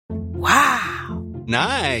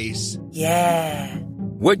Nice. Yeah.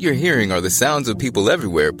 What you're hearing are the sounds of people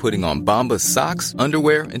everywhere putting on Bombas socks,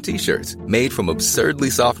 underwear, and T-shirts made from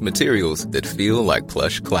absurdly soft materials that feel like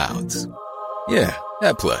plush clouds. Yeah,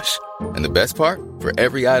 that plush. And the best part? For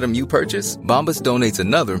every item you purchase, Bombas donates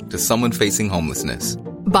another to someone facing homelessness.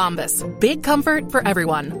 Bombas. Big comfort for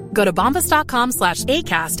everyone. Go to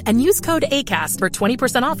bombas.com/ACAST and use code ACAST for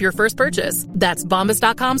 20% off your first purchase. That's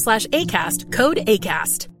bombas.com/ACAST. Code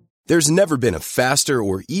ACAST. There's never been a faster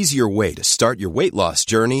or easier way to start your weight loss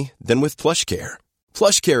journey than with PlushCare.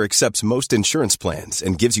 PlushCare accepts most insurance plans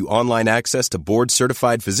and gives you online access to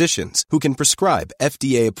board-certified physicians who can prescribe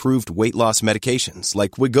FDA-approved weight loss medications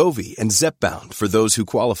like Wegovy and Zepbound for those who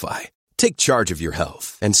qualify. Take charge of your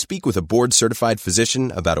health and speak with a board-certified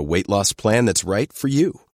physician about a weight loss plan that's right for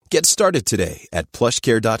you. Get started today at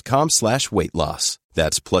plushcare.com/weight loss.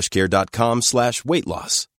 That's plushcare.com/weight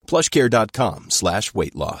loss.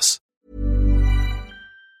 plushcare.com/weight loss.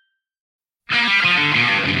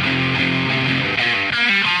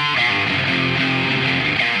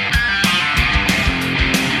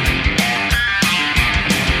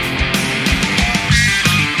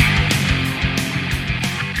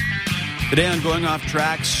 Today on Going Off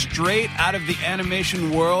Track, straight out of the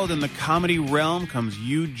animation world and the comedy realm comes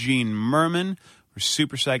Eugene Mirman. We're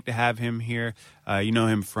super psyched to have him here. You know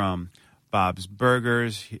him from Bob's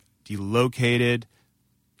Burgers, Delocated,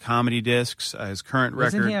 Comedy Discs, his current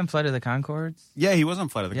record. Wasn't he on Flight of the Conchords? Yeah, he was on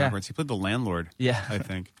Flight of the Conchords. He played the landlord, I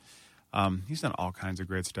think. He's done all kinds of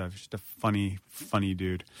great stuff. He's just a funny, funny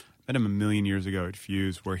dude. Met him a million years ago at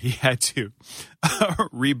Fuse where he had to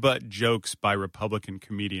rebut jokes by Republican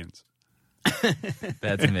comedians.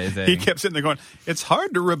 That's amazing. He kept sitting there going, it's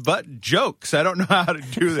hard to rebut jokes. I don't know how to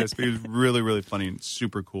do this. But he was really, really funny and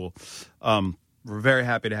super cool. We're very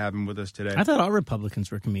happy to have him with us today. I thought all Republicans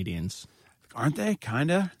were comedians. Aren't they?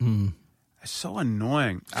 Kinda. It's so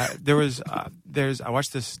annoying. I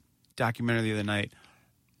watched this documentary the other night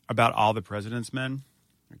about All the President's Men,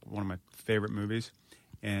 like one of my favorite movies,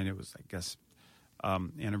 and it was, I guess,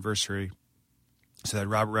 anniversary. So they had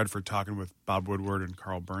Robert Redford talking with Bob Woodward and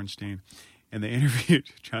Carl Bernstein, and they interviewed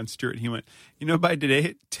Jon Stewart. And he went, by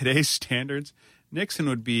today's standards, Nixon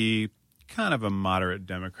would be kind of a moderate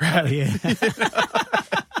Democrat. Yeah.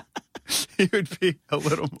 He would be a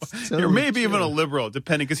little more, or maybe even a liberal,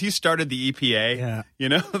 depending, because he started the EPA.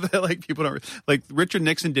 Yeah. That like people don't like. Richard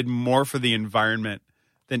Nixon did more for the environment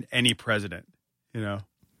than any president. Well,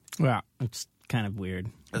 it's kind of weird.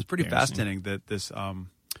 It was pretty fascinating that this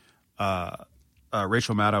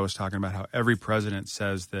Rachel Maddow was talking about how every president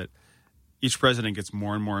says that each president gets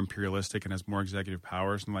more and more imperialistic and has more executive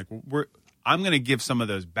powers. And I'm going to give some of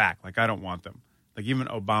those back. Like, I don't want them. Like, even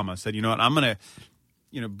Obama said, you know what, I'm going to,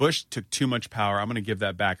 Bush took too much power. I'm going to give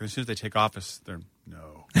that back. And as soon as they take office, they're,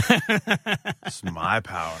 no, it's my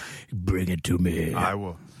power. Bring it to me. I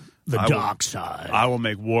will. The dark side. I will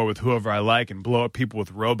make war with whoever I like and blow up people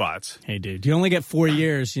with robots. Hey, dude, you only get 4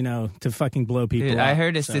 years, to fucking blow people up. I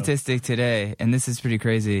heard a statistic today, and this is pretty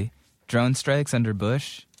crazy. Drone strikes under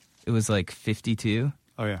Bush, it was like 52.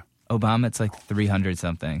 Oh, yeah. Obama, it's like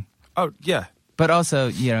 300-something. Oh, yeah. But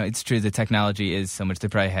also, it's true, the technology is so much. They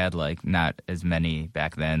probably had, not as many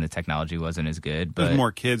back then. The technology wasn't as good. But there's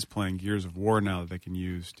more kids playing Gears of War now that they can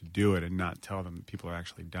use to do it and not tell them that people are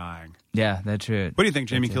actually dying. Yeah, that's true. What do you think,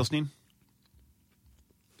 Jamie Kilstein? It'd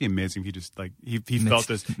be amazing if he just, he felt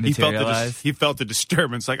this. He felt the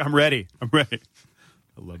disturbance. Like, I'm ready. I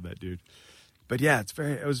love that dude. But, yeah,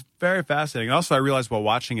 it was very fascinating. And also, I realized while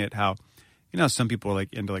watching it how, some people are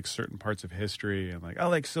into certain parts of history and I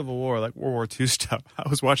like Civil War, like World War II stuff. I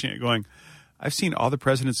was watching it going, I've seen All the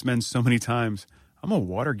President's Men so many times. I'm a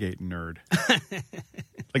Watergate nerd.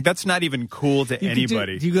 That's not even cool to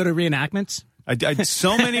anybody. Do you go to reenactments? I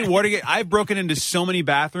so many Watergate. I've broken into so many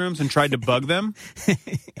bathrooms and tried to bug them.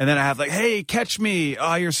 And then I have hey, catch me.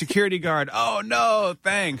 Oh, you're a security guard. Oh, no,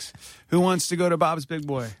 thanks. Who wants to go to Bob's Big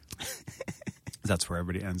Boy? That's where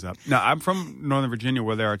everybody ends up. Now, I'm from Northern Virginia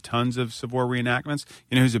where there are tons of Civil War reenactments.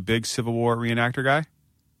 You know who's a big Civil War reenactor guy?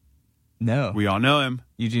 No. We all know him.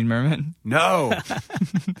 Eugene Mirman? No.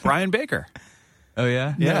 Brian Baker. Oh,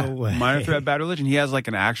 yeah? Yeah. No way. Minor Threat, Bad Religion. He has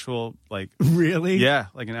an actual, Really? Yeah,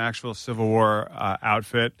 an actual Civil War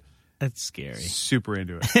outfit. That's scary. Super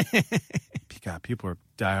into it. God, people are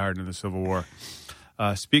diehard into the Civil War.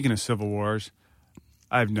 Speaking of Civil Wars,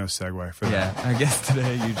 I have no segue for that. Yeah, our guest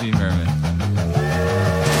today, Eugene Mirman.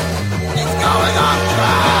 It's going off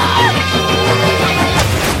track!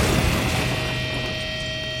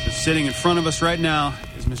 So sitting in front of us right now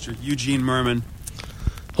is Mr. Eugene Mirman.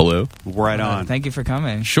 Hello. Right on. Thank you for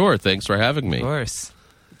coming. Sure, thanks for having me. Of course.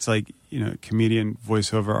 It's comedian,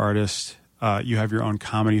 voiceover artist, you have your own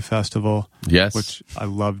comedy festival. Yes. Which I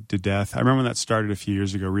loved to death. I remember when that started a few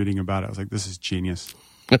years ago, reading about it. I was like, this is genius.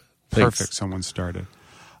 Perfect. Someone started.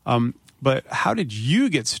 But how did you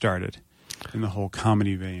get started in the whole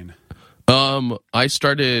comedy vein? I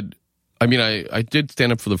started, I did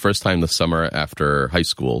stand up for the first time the summer after high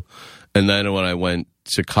school. And then when I went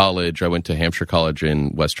to college, I went to Hampshire College in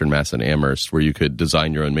Western Mass in Amherst, where you could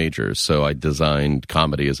design your own majors. So I designed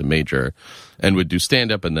comedy as a major and would do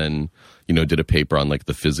stand up, and then, did a paper on like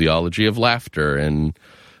the physiology of laughter, and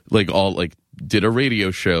did a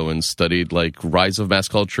radio show and studied like rise of mass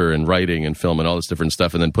culture and writing and film and all this different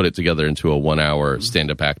stuff, and then put it together into a 1-hour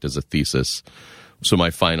stand-up act as a thesis. So my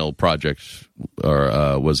final project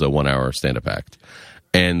was a 1-hour stand-up act.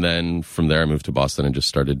 And then from there, I moved to Boston and just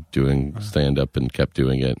started doing stand-up and kept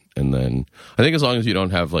doing it. And then I think as long as you don't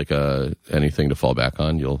have like anything to fall back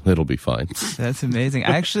on, it'll be fine. That's amazing.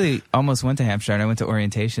 I actually almost went to Hampshire, and I went to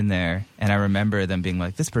orientation there, and I remember them being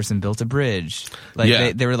like, "This person built a bridge."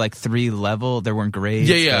 They were like 3-level. There weren't grades.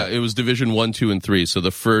 Yeah. It was Division 1, 2, and 3.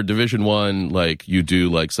 So for Division 1, like you do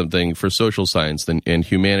like something for social science and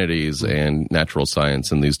humanities and natural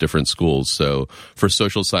science in these different schools. So for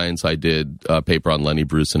social science, I did a paper on Lenny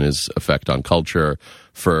Bruce and his effect on culture.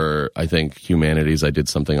 For, I think, humanities, I did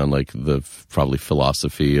something on like the probably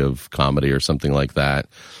philosophy of comedy or something like that,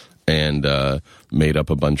 and made up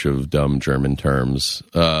a bunch of dumb German terms.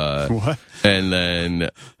 What? And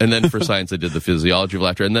then for science, I did the physiology of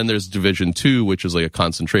laughter. And then there's Division 2, which is like a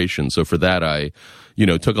concentration. So for that, I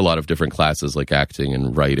took a lot of different classes like acting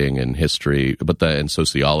and writing and history, and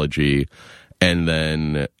sociology, and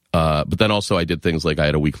then. But then also I did things like I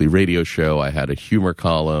had a weekly radio show, I had a humor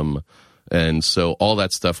column, and so all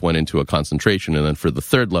that stuff went into a concentration. And then for the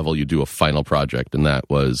third level, you do a final project, and that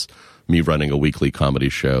was me running a weekly comedy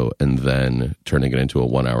show and then turning it into a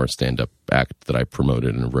 1-hour stand-up act that I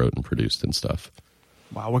promoted and wrote and produced and stuff.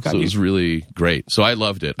 Wow, what got so you? it was really great. So I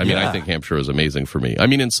loved it. I think Hampshire was amazing for me.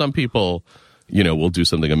 And some people, will do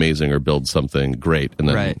something amazing or build something great. And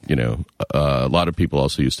then, right. A lot of people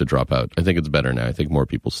also used to drop out. I think it's better now. I think more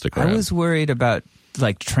people stick around. I was worried about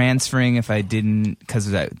like transferring if I didn't, because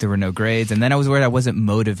there were no grades. And then I was worried I wasn't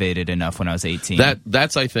motivated enough when I was 18.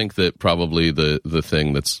 That's I think that probably the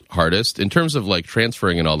thing that's hardest. In terms of like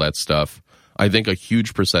transferring and all that stuff, I think a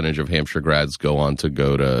huge percentage of Hampshire grads go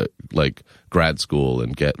to like grad school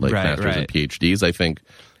and get like masters and PhDs. I think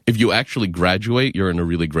if you actually graduate, you're in a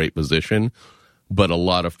really great position. But a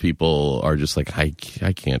lot of people are just like, I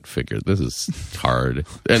can't figure, this is hard.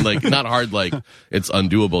 And like, not hard like it's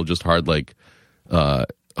undoable, just hard like,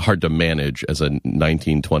 hard to manage as a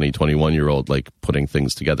 19, 20, 21-year-old, like putting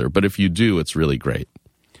things together. But if you do, it's really great.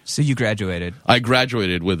 So you graduated? I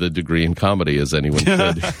graduated with a degree in comedy, as anyone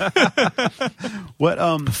could.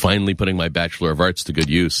 What? Finally putting my Bachelor of Arts to good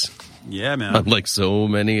use. Yeah, man. Unlike so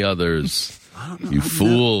many others. You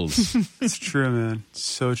fools. It's true, man. It's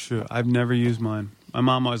so true. I've never used mine. My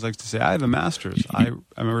mom always likes to say, I have a master's. I'm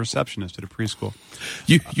a receptionist at a preschool.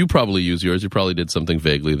 You probably use yours. You probably did something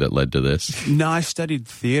vaguely that led to this. No, I studied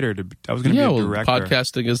theater. I was going to be a director.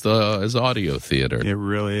 Podcasting is audio theater. It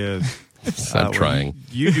really is. I'm trying.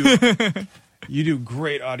 You do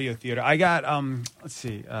great audio theater. I got, let's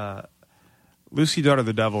see, Lucy, Daughter of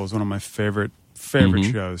the Devil is one of my favorite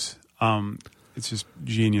shows. It's just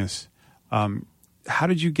genius. How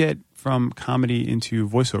did you get from comedy into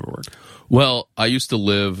voiceover work? Well, I used to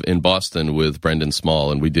live in Boston with Brendan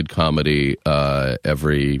Small, and we did comedy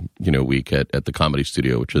every week at the Comedy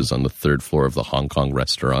Studio, which is on the 3rd floor of the Hong Kong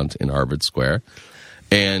restaurant in Harvard Square.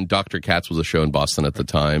 And Dr. Katz was a show in Boston at the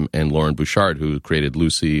time, and Lauren Bouchard, who created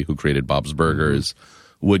Lucy, who created Bob's Burgers,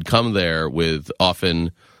 would come there with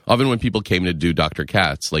often when people came to do Dr.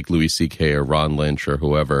 Katz, like Louis C.K. or Ron Lynch or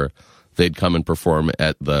whoever, they'd come and perform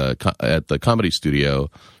at the Comedy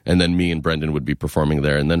Studio, and then me and Brendan would be performing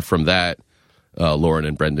there. And then from that, Lauren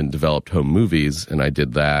and Brendan developed Home Movies, and I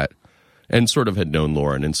did that, and sort of had known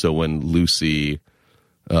Lauren. And so when Lucy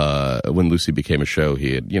became a show,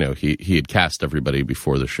 he had cast everybody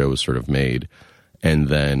before the show was sort of made, and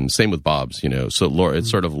then same with Bob's. So Lauren,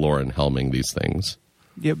 it's sort of Lauren helming these things.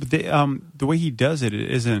 Yeah, but the way he does it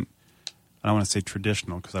isn't. I don't want to say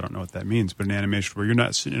traditional because I don't know what that means, but an animation where you're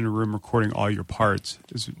not sitting in a room recording all your parts.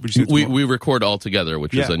 We record all together,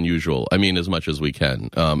 which is unusual. I mean, as much as we can.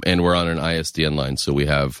 And we're on an ISDN line, so we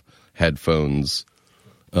have headphones.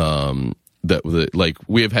 We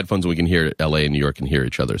have headphones and we can hear LA and New York and hear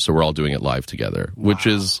each other. So we're all doing it live together, which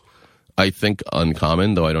is, I think,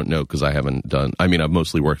 uncommon, though I don't know because I haven't done. I mean, I've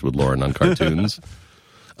mostly worked with Lauren on cartoons.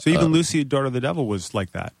 So even Lucy, Daughter of the Devil was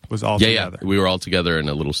like that, was all together. Yeah, we were all together in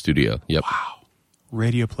a little studio. Yep. Wow.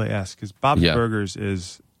 Radio play-esque, because Bob's Burgers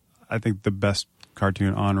is, I think, the best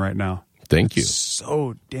cartoon on right now. Thank you.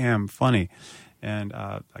 So damn funny. And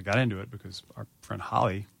I got into it because our friend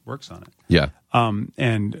Holly works on it. Yeah.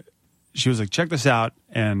 And she was like, check this out,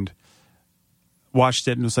 and watched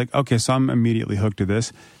it and was like, okay, so I'm immediately hooked to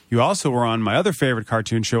this. You also were on my other favorite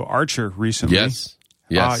cartoon show, Archer, recently. Yes.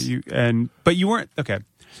 But you weren't, okay.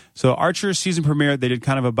 So Archer's season premiere, they did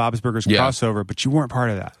kind of a Bob's Burgers crossover, but you weren't part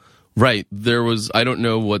of that. Right. There was, I don't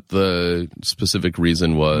know what the specific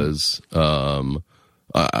reason was.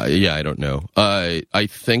 I don't know. I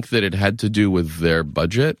think that it had to do with their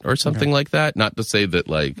budget or something like that. Not to say that,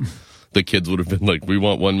 like, the kids would have been like, we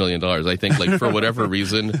want $1 million. I think, like, for whatever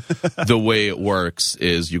reason, the way it works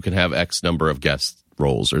is you can have X number of guest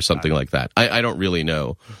roles or something like that. I don't really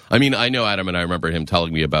know. I mean, I know Adam, and I remember him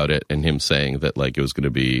telling me about it and him saying that, like, it was going to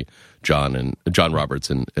be John Roberts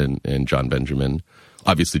and John Benjamin.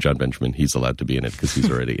 Obviously, John Benjamin, he's allowed to be in it because he's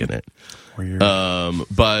already in it.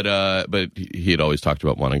 But he had always talked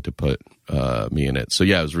about wanting to put me in it. So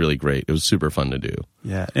yeah, it was really great. It was super fun to do.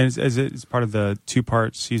 Yeah, and it's part of the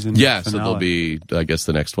 2-part season. Yeah, finale. So there'll be, I guess,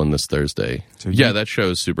 the next one this Thursday. So that show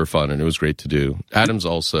is super fun and it was great to do. Adam's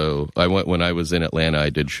also. When I was in Atlanta, I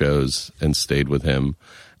did shows and stayed with him,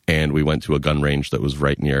 and we went to a gun range that was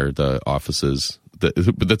right near the offices.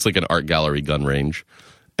 That's like an art gallery gun range,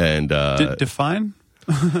 and define.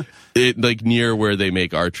 It, like, near where they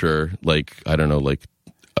make Archer, like, I don't know, like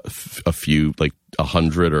a few, like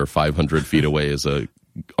 100 or 500 feet away is a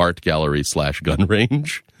art gallery / gun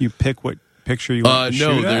range. You pick what picture you want to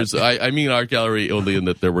shoot there's I mean art gallery only in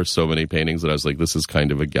that there were so many paintings that I was like, this is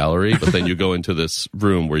kind of a gallery, but then you go into this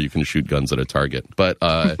room where you can shoot guns at a target. But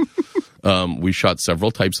we shot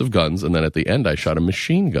several types of guns, and then at the end I shot a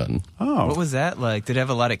machine gun. Oh. What was that like? Did it have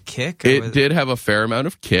a lot of kick? It did have a fair amount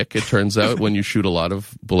of kick, it turns out, when you shoot a lot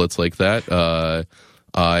of bullets like that.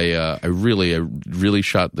 I really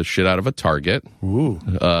shot the shit out of a target. Ooh.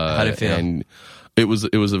 How'd it feel? And it was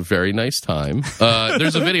a very nice time.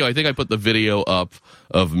 There's a video. I think I put the video up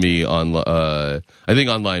of me on. I think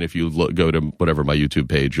online, if you go to whatever my YouTube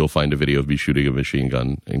page, you'll find a video of me shooting a machine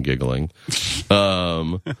gun and giggling.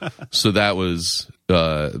 So that was.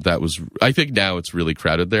 I think now it's really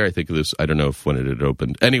crowded there. I think this. I don't know if when it had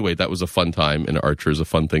opened. Anyway, that was a fun time, and Archer is a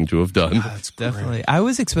fun thing to have done. That's definitely. Great. I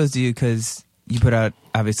was exposed to you because you put out,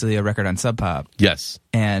 obviously, a record on Sub Pop. Yes.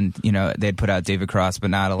 And, they'd put out David Cross, but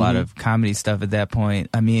not a lot of comedy stuff at that point.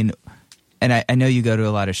 I mean, and I know you go to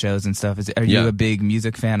a lot of shows and stuff. Are you a big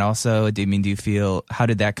music fan also? Do you feel, how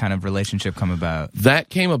did that kind of relationship come about? That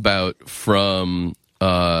came about from,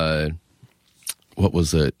 what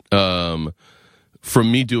was it?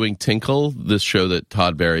 From me doing Tinkle, this show that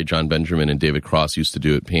Todd Barry, John Benjamin, and David Cross used to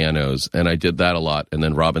do at Pianos, and I did that a lot. And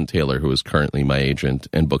then Robin Taylor, who is currently my agent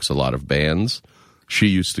and books a lot of bands, she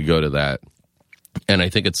used to go to that. And I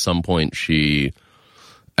think at some point she,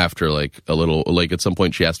 after at some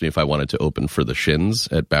point she asked me if I wanted to open for the Shins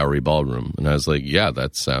at Bowery Ballroom. And I was like, yeah,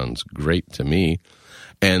 that sounds great to me.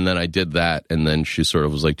 And then I did that, and then she sort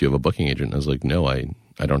of was like, do you have a booking agent? And I was like, no, I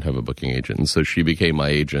don't have a booking agent. And so she became my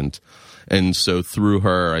agent. And so through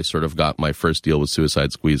her, I sort of got my first deal with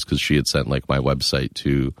Suicide Squeeze because she had sent, like, my website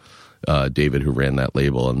to David, who ran that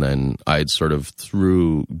label. And then I had sort of,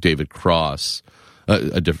 through David Cross,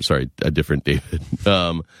 a different David.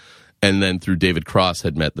 And then through David Cross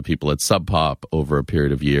had met the people at Sub Pop over a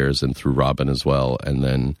period of years, and through Robin as well. And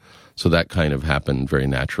then, so that kind of happened very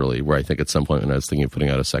naturally, where I think at some point when I was thinking of putting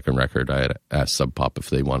out a second record, I had asked Sub Pop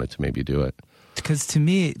if they wanted to maybe do it. Because to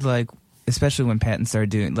me, like, especially when Patton started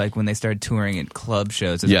doing, like, when they started touring at club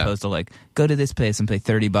shows as opposed to, like, go to this place and pay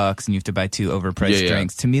 $30 and you have to buy 2 overpriced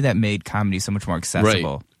drinks. To me, that made comedy so much more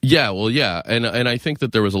accessible. Right. Yeah, well, yeah. And I think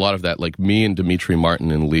that there was a lot of that. Like, me and Dimitri Martin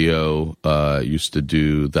and Leo used to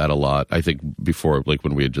do that a lot. I think before, like,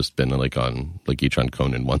 when we had just been, like, on, like, each on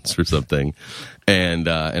Conan once or something. And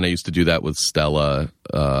I used to do that with Stella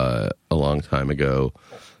a long time ago.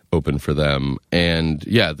 Open for them. And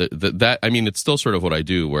yeah, that I mean, it's still sort of what I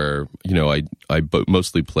do, where, I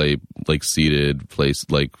mostly play, like, seated place,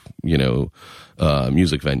 like,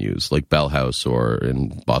 music venues like Bell House, or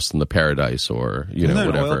in Boston the Paradise, or Isn't there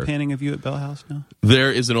whatever. An oil painting of you at Bell House now?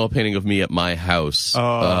 There is an oil painting of me at my house.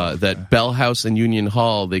 That Bell House and Union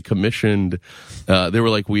Hall, they commissioned. They were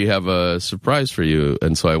like, we have a surprise for you.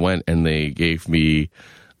 And so I went, and they gave me,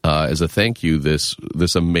 as a thank you, this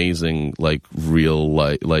amazing, like, real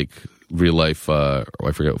life, I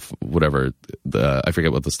forget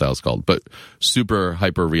what the style's called, but super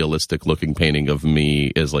hyper realistic looking painting of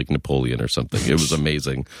me as, like, Napoleon or something. It was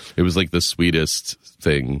amazing. It was like the sweetest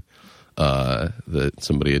thing. that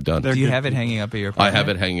somebody had done. Do you have it hanging up at your apartment? I have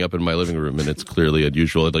it hanging up in my living room, and it's clearly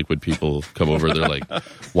unusual. Like when people come over, they're like,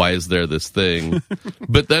 "Why is there this thing?"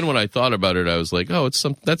 But then when I thought about it, I was like, "Oh,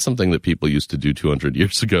 that's something that people used to do 200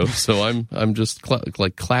 years ago." So I'm just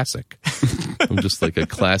like classic. I'm just like a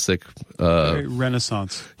classic very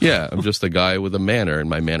Renaissance. Yeah, I'm just a guy with a manor, and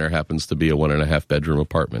my manor happens to be a 1.5 bedroom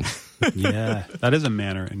apartment. Yeah, that is a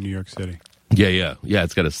manor in New York City. Yeah.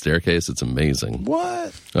 It's got a staircase. It's amazing.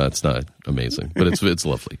 What? It's not amazing, but it's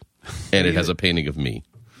lovely, and it has a painting of me.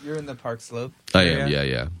 You're in the Park Slope area? I am.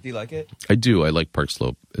 Yeah. Do you like it? I do. I like Park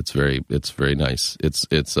Slope. It's very nice. It's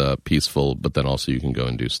peaceful, but then also you can go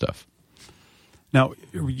and do stuff. Now,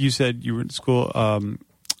 you said you were in school.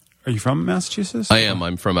 Are you from Massachusetts? I am.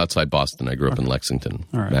 I'm from outside Boston. I grew up in Lexington,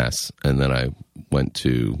 Mass, and then I went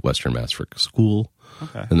to Western Mass for school.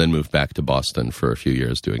 Okay. And then moved back to Boston for a few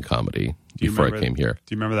years doing comedy before I came here.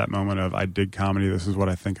 Do you remember that moment of, I did comedy, this is what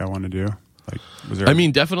I think I want to do? Like, was there? I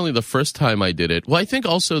mean, definitely the first time I did it. Well, I think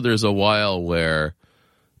also there's a while where,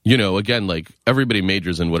 again, like everybody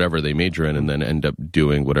majors in whatever they major in and then end up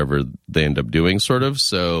doing whatever they end up doing, sort of.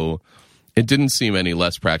 So it didn't seem any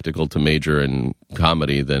less practical to major in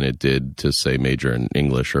comedy than it did to, say, major in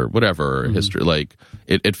English or whatever, or history. Like,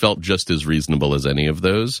 it felt just as reasonable as any of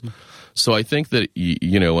those. So I think that,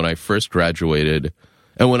 when I first graduated,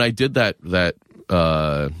 and when I did when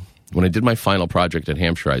I did my final project at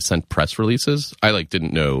Hampshire, I sent press releases. I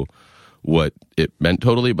didn't know what it meant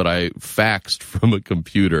totally, but I faxed from a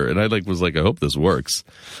computer, and I was like, I hope this works.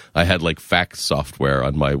 I had fax software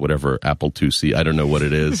on my whatever Apple IIc. I don't know what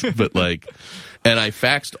it is, but and I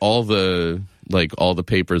faxed all the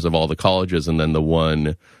papers of all the colleges, and then the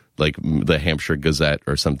one the Hampshire Gazette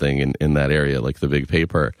or something in that area, the big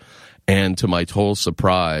paper. And to my total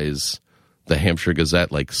surprise, the Hampshire Gazette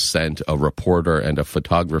sent a reporter and a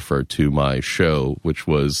photographer to my show, which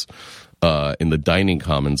was in the dining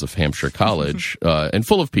commons of Hampshire College, and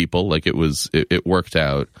full of people. It worked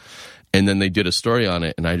out. And then they did a story on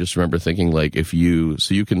it, and I just remember thinking, I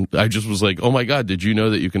just was like, oh my God, did you know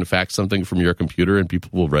that you can fax something from your computer and people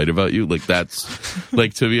will write about you? That's,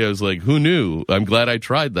 to me, I was like, who knew? I'm glad I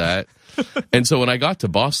tried that. And so when I got to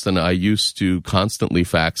Boston, I used to constantly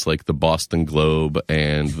fax the Boston Globe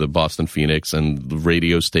and the Boston Phoenix and the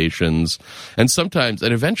radio stations. And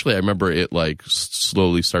eventually I remember it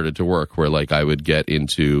slowly started to work where I would get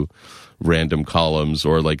into random columns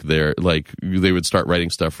or they would start writing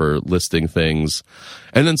stuff or listing things.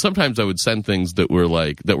 And then sometimes I would send things that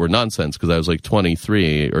were nonsense because I was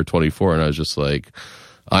 23 or 24 and I was just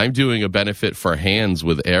I'm doing a benefit for Hands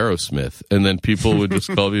with Aerosmith. And then people would just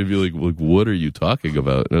call me and be like, what are you talking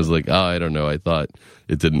about? And I was like, I don't know. I thought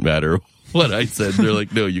it didn't matter what I said. They're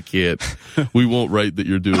like, no, you can't. We won't write that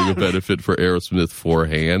you're doing a benefit for Aerosmith for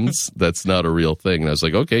Hands. That's not a real thing. And I was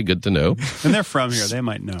like, okay, good to know. And they're from here. They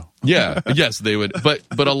might know. Yeah. Yes, they would. But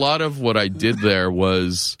a lot of what I did there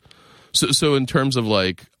was... So in terms of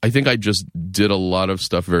I think I just did a lot of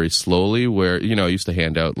stuff very slowly where, I used to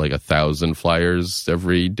hand out 1,000 flyers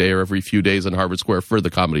every day or every few days in Harvard Square for the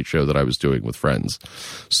comedy show that I was doing with friends.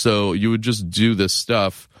 So you would just do this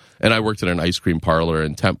stuff. And I worked at an ice cream parlor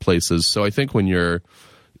and temp places. So I think when you're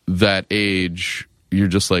that age, you're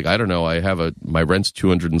just I don't know, my rent's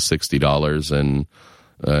 $260 and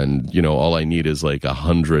all I need is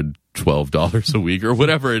 $112 a week or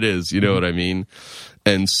whatever it is. You know what I mean?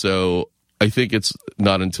 And so I think it's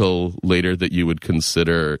not until later that you would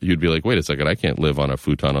consider, you'd be like, wait a second, I can't live on a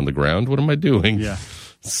futon on the ground. What am I doing? Yeah.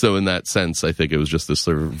 So in that sense, I think it was just this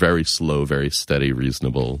sort of very slow, very steady,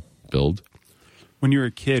 reasonable build. When you were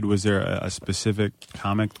a kid, was there a specific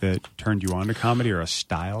comic that turned you on to comedy or a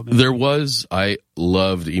style? There was. I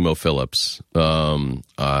loved Emo Phillips.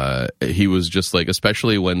 He was just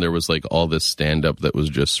especially when there was all this stand-up that was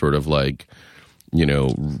just sort of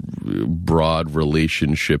broad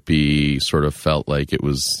relationship-y, sort of felt like it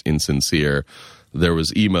was insincere. There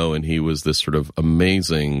was Emo, and he was this sort of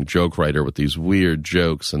amazing joke writer with these weird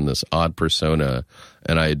jokes and this odd persona,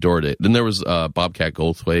 and I adored it. Then there was Bobcat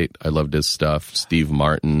Goldthwait. I loved his stuff. Steve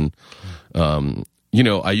Martin.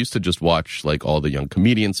 I used to just watch all the young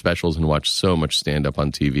comedian specials and watch so much stand-up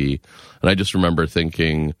on TV. And I just remember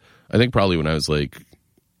thinking, I think probably when I was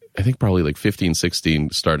 15, 16,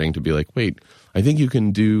 starting to be wait, I think you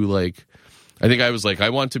can do I think I was I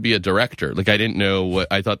want to be a director. I didn't know what,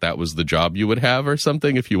 I thought that was the job you would have or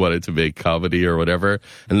something if you wanted to make comedy or whatever.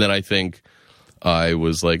 And then I think I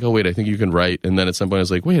was oh wait, I think you can write. And then at some point I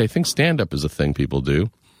was wait, I think stand-up is a thing people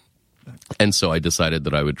do. And so I decided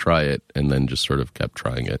that I would try it and then just sort of kept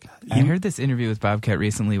trying it. I heard this interview with Bobcat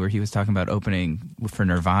recently where he was talking about opening for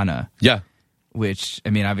Nirvana. Yeah. which, I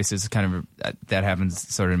mean, obviously it's kind of, that happens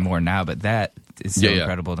sort of more now, but that is so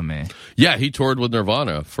incredible to me. Yeah, he toured with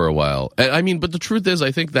Nirvana for a while. And, I mean, but the truth is,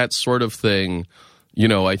 I think that sort of thing, you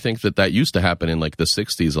know, I think that used to happen in like the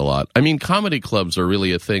 60s a lot. I mean, comedy clubs are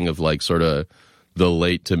really a thing of like sort of the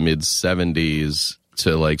late to mid 70s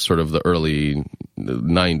to like sort of the early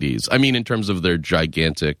 90s. I mean, in terms of their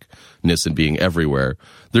giganticness and being everywhere.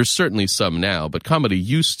 There's certainly some now, but comedy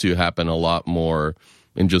used to happen a lot more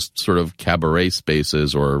in just sort of cabaret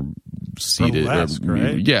spaces or seated. Burlesque,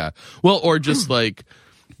 right? Yeah. Well, or just like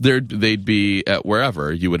they'd be at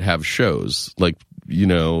wherever you would have shows, like, you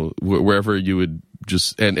know, wherever you would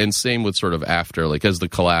just, and same with sort of after, like as the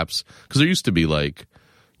collapse, because there used to be like,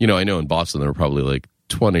 you know, I know in Boston there were probably like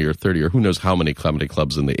 20 or 30 or who knows how many comedy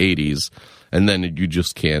clubs in the 80s, and then you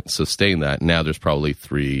just can't sustain that. Now there's probably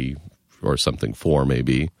 3 or something, 4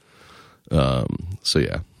 maybe. So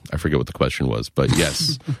yeah, I forget what the question was, but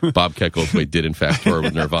yes, Bobcat Goldthwait did in fact tour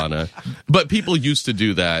with Nirvana. But people used to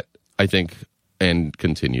do that, I think, and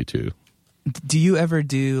continue to. Do you ever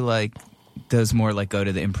do like those more like go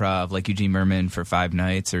to the Improv like Eugene Merman for 5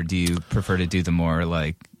 nights, or do you prefer to do the more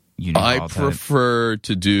like I prefer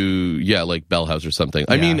to do, like Bell House or something.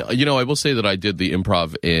 Yeah. I mean, you know, I will say that I did the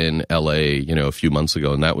Improv in LA, you know, a few months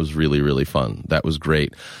ago, and that was really, really fun. That was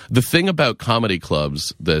great. The thing about comedy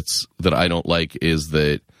clubs that I don't like is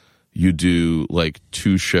that you do like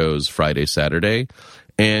 2 shows Friday, Saturday.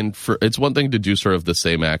 And it's one thing to do sort of the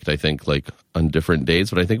same act, I think, like on different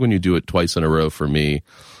days. But I think when you do it twice in a row, for me,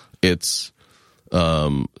 it's,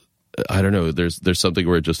 I don't know, there's something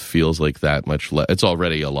where it just feels like that much it's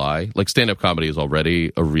already a lie. Like stand-up comedy is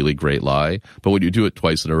already a really great lie, but when you do it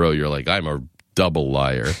twice in a row, you're like, I'm a double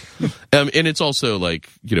liar. And it's also like,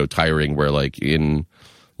 you know, tiring where like in,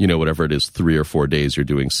 you know, whatever it is, 3 or 4 days, you're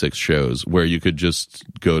doing 6 shows, where you could just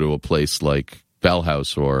go to a place like Bell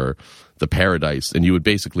House or the Paradise, and you would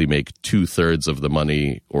basically make 2/3 of the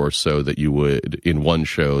money or so that you would in one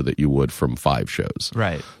show that you would from 5 shows.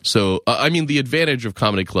 Right. So, I mean, the advantage of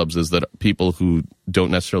comedy clubs is that people who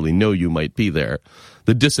don't necessarily know you might be there.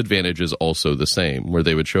 The disadvantage is also the same, where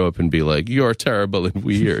they would show up and be like, "You're terrible and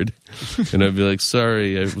weird," and I'd be like,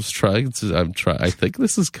 "Sorry, I was trying to. I think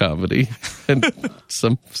this is comedy," and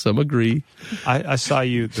some agree. I saw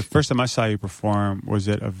you the first time I saw you perform was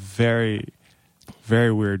at a very,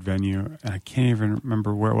 very weird venue, and I can't even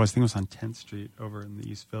remember where it was. I think it was on 10th Street over in the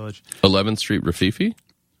East Village. 11th Street, Rafifi?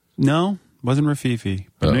 No, it wasn't Rafifi.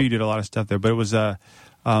 I know you did a lot of stuff there, but it was a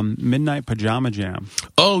Midnight Pajama Jam.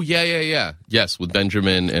 Oh, yeah. Yes, with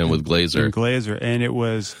Benjamin and with Glazer. And it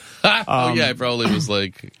was... I probably was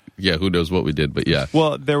like, who knows what we did, but yeah.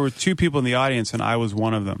 Well, there were 2 people in the audience, and I was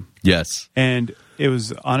one of them. Yes. And it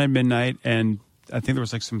was on at midnight, and I think there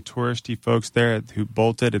was like some touristy folks there who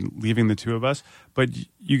bolted and leaving the 2 of us. But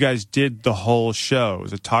you guys did the whole show. It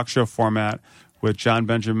was a talk show format with John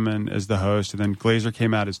Benjamin as the host, and then Glazer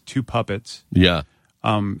came out as 2 puppets. Yeah.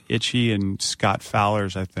 Itchy and Scott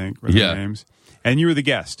Fowlers, I think, were their names. And you were the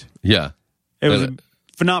guest. Yeah. It was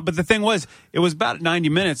phenomenal. But the thing was, it was about 90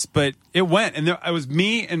 minutes, but it went. And it was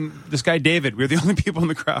me and this guy, David. We were the only people in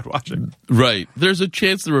the crowd watching. Right. There's a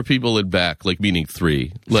chance there were people in back, like meaning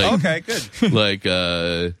 3. Like, okay, good. Like,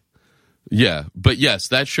 yeah. But yes,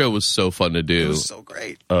 that show was so fun to do. It was so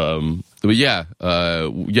great. But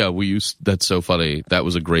we used, that's so funny. That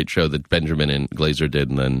was a great show that Benjamin and Glazer did,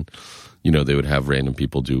 and then, you know, they would have random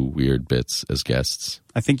people do weird bits as guests.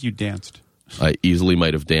 I think you danced. I easily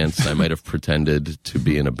might have danced. I might have pretended to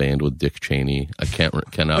be in a band with Dick Cheney. I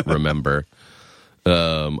cannot remember.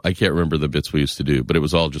 I can't remember the bits we used to do, but it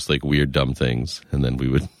was all just like weird, dumb things, and then we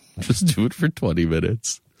would just do it for 20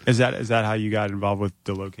 minutes. Is that how you got involved with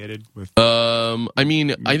Delocated? I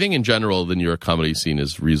mean, I think in general the New York comedy scene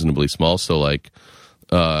is reasonably small. So like,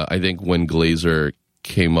 I think when Glazer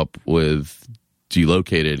came up with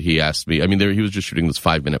Delocated, he asked me. I mean, he was just shooting this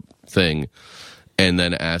 5-minute thing, and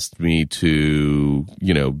then asked me to,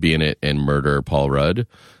 you know, be in it and murder Paul Rudd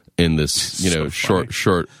in this, you know,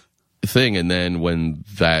 short thing. And then when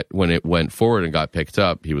it went forward and got picked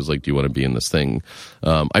up, he was like, "Do you want to be in this thing?"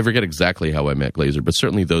 I forget exactly how I met Glazer, but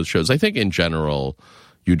certainly those shows. I think in general,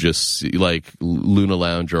 you just see, like Luna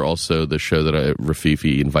Lounge, or also the show that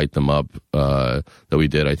Rafifi invite them up that we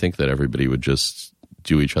did. I think that everybody would just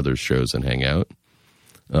do each other's shows and hang out.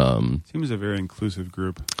 Seems a very inclusive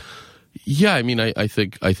group. Yeah, I mean, I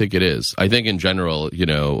think it is. I think in general, you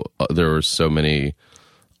know, there are so many.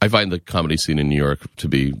 I find the comedy scene in New York to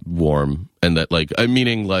be warm, and that, like, I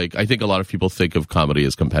think a lot of people think of comedy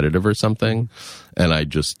as competitive or something, and I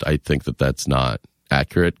think that that's not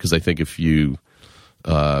accurate, because I think if you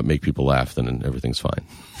make people laugh, then everything's fine.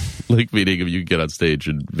 Like, meaning if you get on stage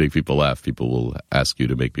and make people laugh, people will ask you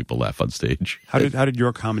to make people laugh on stage. How did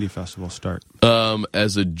your comedy festival start?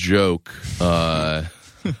 As a joke,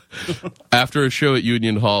 after a show at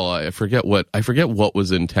Union Hall, I forget what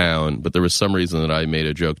was in town, but there was some reason that I made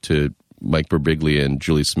a joke to Mike Birbiglia and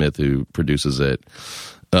Julie Smith, who produces it,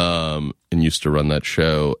 and used to run that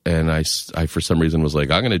show. And I for some reason was like,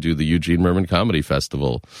 I'm going to do the Eugene Merman Comedy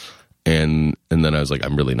Festival. And then I was like,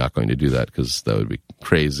 I'm really not going to do that because that would be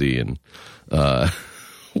crazy and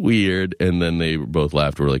weird. And then they both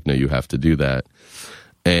laughed. We're like, no, you have to do that.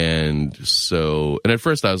 And at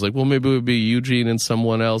first I was like, well, maybe it would be Eugene and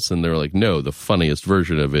someone else. And they were like, no, the funniest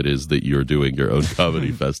version of it is that you're doing your own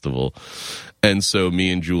comedy festival. And so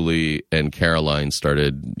me and Julie and Caroline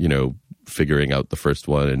started, figuring out the first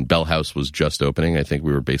one. And Bell House was just opening. I think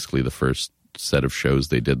we were basically the first set of shows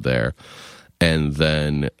they did there. And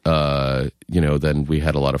then, then we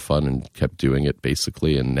had a lot of fun and kept doing it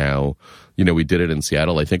basically. And now, we did it in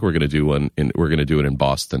Seattle. I think we're going to do it in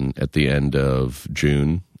Boston at the end of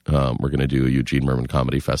June. We're going to do a Eugene Merman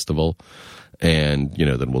Comedy Festival. And,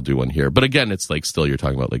 then we'll do one here. But again, it's like still you're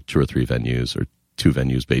talking about like 2 or 3 venues or 2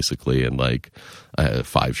 venues basically and like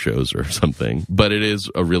 5 shows or something. But it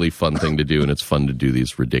is a really fun thing to do. And it's fun to do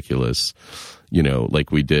these ridiculous,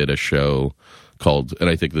 like we did a show called, and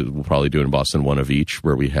I think that we'll probably do it in Boston, One of Each,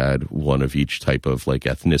 where we had one of each type of like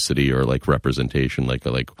ethnicity or like representation, like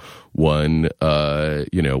one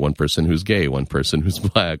one person who's gay, one person who's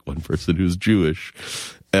black, one person who's Jewish,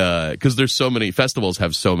 because there's so many festivals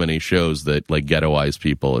have so many shows that like ghettoize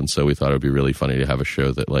people, and so we thought it would be really funny to have a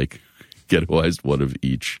show that like ghettoized one of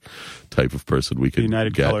each type of person we could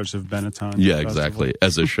United get. Colors of Benetton. Yeah, festival. Exactly.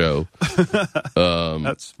 As a show.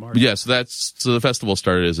 That's smart. Yeah, so the festival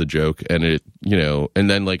started as a joke, and it, and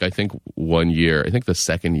then like I think the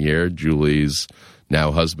second year, Julie's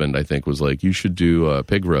now husband, I think, was like, you should do a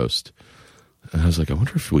pig roast. And I was like, I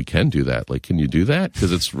wonder if we can do that. Like, can you do that?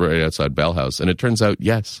 Because it's right outside Bell House. And it turns out,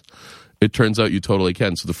 yes. It turns out you totally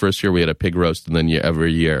can. So the first year we had a pig roast, and then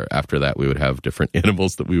every year after that we would have different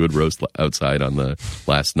animals that we would roast outside on the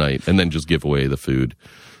last night, and then just give away the food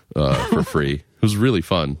for free. It was really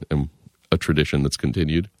fun and a tradition that's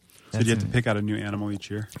continued. So you have to pick out a new animal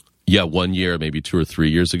each year? Yeah, one year, maybe 2 or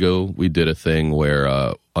 3 years ago, we did a thing where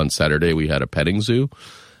on Saturday we had a petting zoo,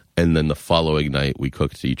 and then the following night we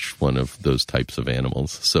cooked each one of those types of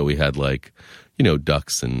animals. So we had like,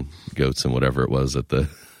 ducks and goats and whatever it was at the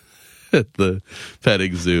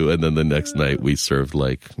petting zoo, and then the next night we served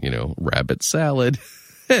like rabbit salad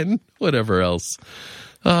and whatever else.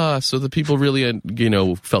 So the people really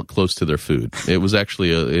felt close to their food. It was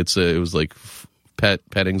actually it was like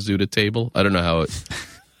petting zoo to table. I don't know how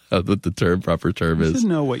the proper term is. Just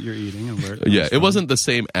know what you're eating and where. Yeah, it wasn't the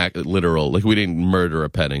same literal. Like we didn't murder a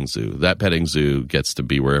petting zoo. That petting zoo gets to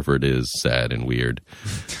be wherever it is, sad and weird.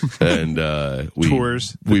 And we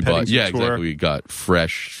tours. We bought exactly. We got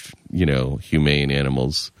fresh, humane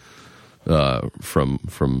animals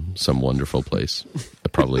from some wonderful place.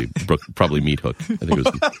 Probably Meat Hook. I think it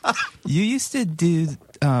was. You used to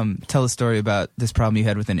tell a story about this problem you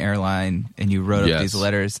had with an airline, and you wrote up these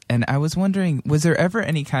letters. And I was wondering, was there ever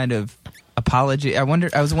any kind of apology? I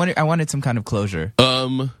wanted some kind of closure.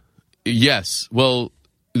 Yes. Well,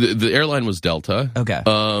 the airline was Delta. Okay.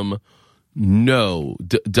 No,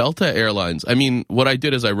 Delta Airlines. I mean, what I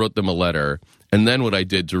did is I wrote them a letter, and then what I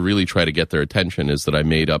did to really try to get their attention is that I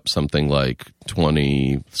made up something like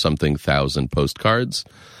 20-something thousand postcards.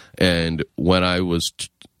 And when I was,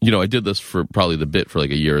 I did this for probably the bit for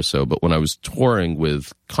like a year or so, but when I was touring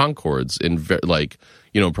with Concords in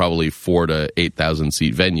probably 4,000 to 8,000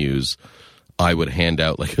 seat venues, I would hand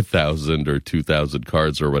out like 1,000 or 2,000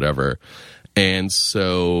 cards or whatever. And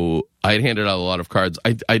so I had handed out a lot of cards.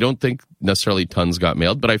 I don't think necessarily tons got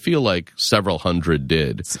mailed, but I feel like several hundred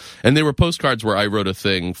did. And they were postcards where I wrote a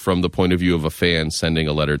thing from the point of view of a fan sending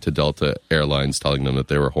a letter to Delta Airlines telling them that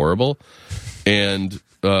they were horrible. And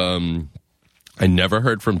I never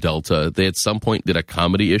heard from Delta. They at some point did a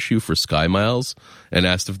comedy issue for Sky Miles and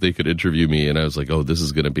asked if they could interview me, and I was like, oh, this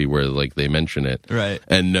is going to be where like they mention it. Right.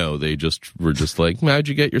 And no, they were just like, how'd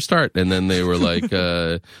you get your start? And then they were like,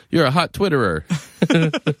 you're a hot Twitterer.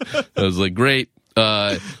 I was like, great.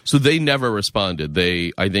 So they never responded.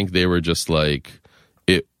 I think they were just like,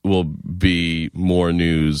 it will be more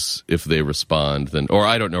news if they respond than, or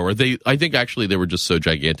I don't know, or I think actually they were just so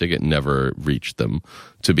gigantic it never reached them,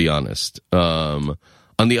 to be honest. On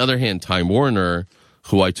the other hand, Time Warner,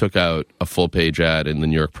 who I took out a full page ad in the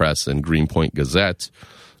New York Press and Greenpoint Gazette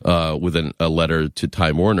with a letter to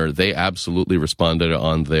Time Warner, they absolutely responded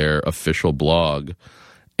on their official blog.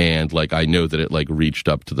 And like, I know that it like reached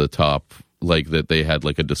up to the top like that they had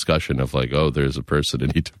like a discussion of like, oh, there's a person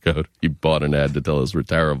and he bought an ad to tell us we're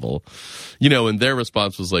terrible, and their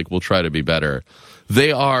response was like, we'll try to be better.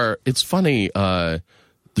 It's funny, they're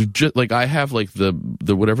just, like I have like the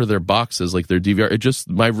whatever their box is, like their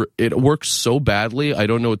DVR, it works so badly, I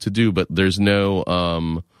don't know what to do, but there's no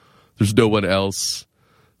one else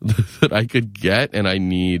that I could get, and I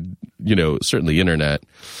need, certainly internet.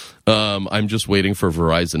 I'm just waiting for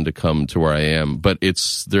Verizon to come to where I am, but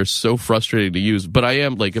they're so frustrating to use. But I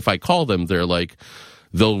am like, if I call them,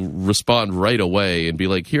 they'll respond right away and be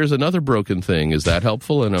like, here's another broken thing. Is that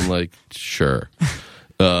helpful? And I'm like, sure.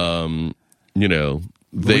 When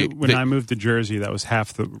I moved to Jersey, that was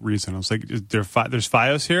half the reason. I was like, there's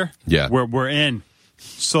Fios here? Yeah. We're in.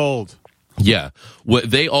 Sold. Yeah.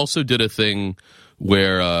 They also did a thing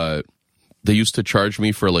where they used to charge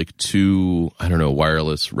me for like 2,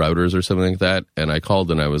 wireless routers or something like that. And I called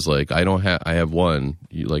and I was like, I have one.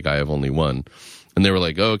 I have only one. And they were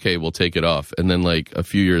like, oh, okay, we'll take it off. And then like a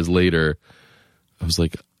few years later, I was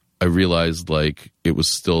like, I realized like it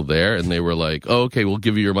was still there. And they were like, oh, okay, we'll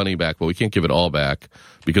give you your money back, but we can't give it all back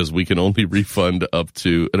because we can only refund up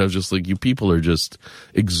to. And I was just like, you people are just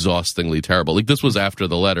exhaustingly terrible. Like this was after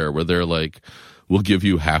the letter where they're like, we'll give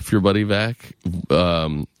you half your money back.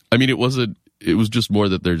 It was just more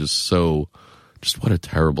that they're just what a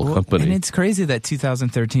terrible company. And it's crazy that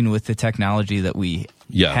 2013, with the technology that we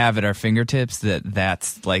have at our fingertips,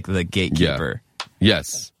 that's like the gatekeeper. Yeah.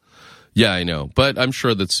 Yes. Yeah, I know. But I'm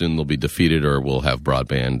sure that soon they'll be defeated or we'll have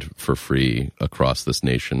broadband for free across this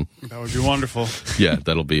nation. That would be wonderful. Yeah,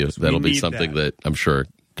 that'll be something that I'm sure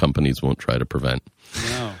companies won't try to prevent.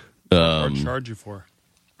 No. Or charge you for.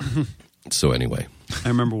 So anyway. I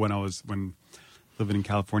remember when living in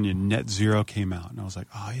California, Net Zero came out, and I was like,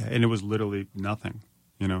 oh yeah, and it was literally nothing.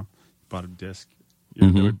 Bought a disc, they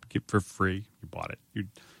would get for free. You bought it. You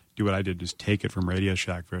do what I did, just take it from Radio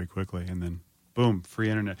Shack very quickly, and then boom,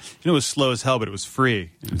 free internet. It was slow as hell, but it was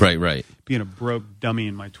free. It was right. Being a broke dummy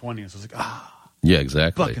in my 20s, I was like, yeah,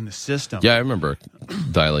 exactly. Bucking the system. Yeah, I remember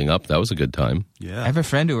dialing up. That was a good time. Yeah. I have a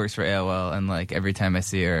friend who works for AOL, and like every time I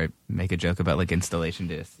see her, I make a joke about like installation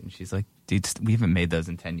discs, and she's like, dude, we haven't made those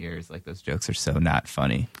in 10 years. Like those jokes are so not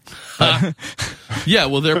funny. Yeah,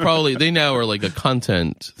 well, they now are like a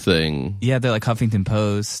content thing. Yeah, they're like Huffington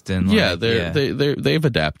Post, and they've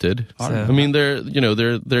adapted. So, they're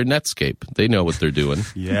Netscape. They know what they're doing.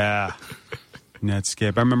 Yeah,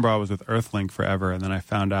 Netscape. I remember I was with Earthlink forever, and then I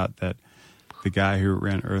found out that the guy who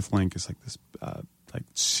ran Earthlink is like this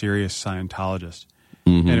serious Scientologist.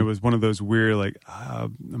 Mm-hmm. And it was one of those weird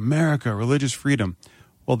America, religious freedom.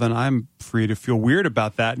 Well, then I'm free to feel weird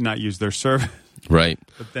about that and not use their service. Right.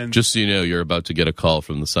 But then, just so you know, you're about to get a call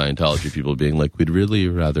from the Scientology people being like, we'd really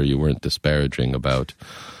rather you weren't disparaging about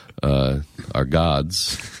our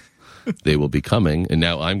gods. They will be coming. And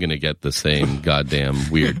now I'm going to get the same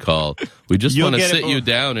goddamn weird call. We just want to sit you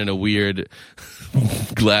down in a weird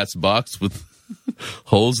glass box with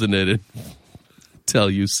holes in it and tell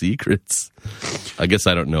you secrets. I guess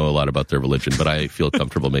I don't know a lot about their religion, but I feel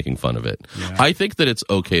comfortable making fun of it. Yeah. I think that it's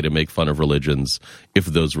okay to make fun of religions if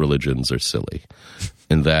those religions are silly.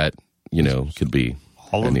 And that, could be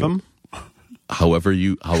all of them. However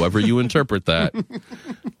you interpret that,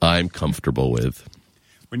 I'm comfortable with.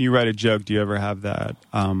 When you write a joke, do you ever have that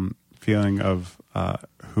feeling of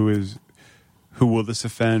who will this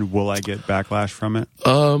offend? Will I get backlash from it?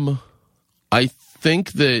 I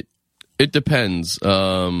think that it depends.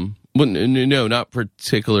 No, not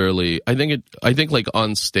particularly. I think like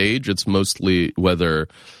on stage, it's mostly whether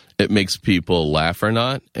it makes people laugh or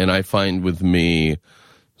not. And I find with me,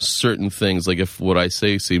 certain things, like if what I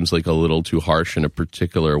say seems like a little too harsh in a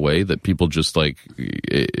particular way, that people just like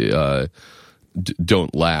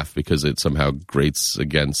don't laugh because it somehow grates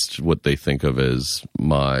against what they think of as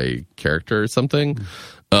my character or something.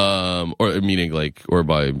 Or meaning like, or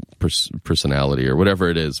my personality or whatever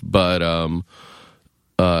it is. But,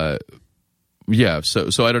 yeah,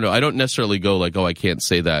 so I don't know. I don't necessarily go like, oh, I can't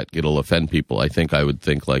say that, it'll offend people. I think I would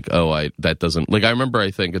think like, that doesn't, like, I remember,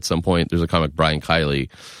 I think at some point there's a comic, Brian Kiley,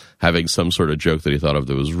 having some sort of joke that he thought of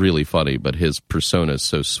that was really funny, but his persona is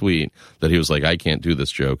so sweet that he was like, I can't do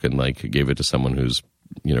this joke, and like gave it to someone whose,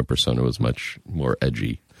 persona was much more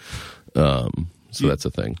edgy. So that's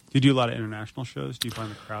a thing. Do you do a lot of international shows? Do you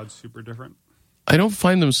find the crowd super different? I don't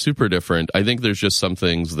find them super different. I think there's just some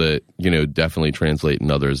things that, definitely translate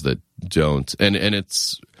and others that don't. And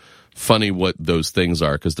it's funny what those things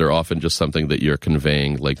are, because they're often just something that you're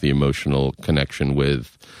conveying, like the emotional connection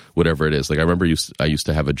with whatever it is. Like I remember I used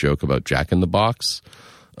to have a joke about Jack in the Box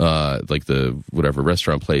like the whatever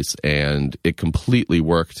restaurant place, and it completely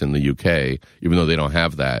worked in the UK, even though they don't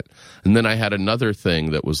have that. And then I had another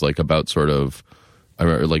thing that was like about sort of, I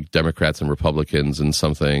remember like Democrats and Republicans and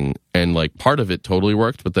something, and like part of it totally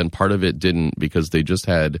worked, but then part of it didn't because they just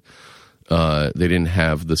had, they didn't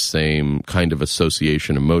have the same kind of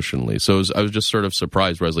association emotionally. So I was just sort of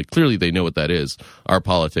surprised where I was like, clearly they know what that is. Our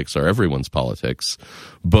politics are everyone's politics.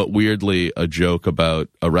 But weirdly, a joke about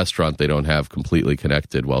a restaurant they don't have completely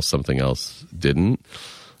connected while something else didn't.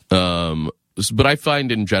 But I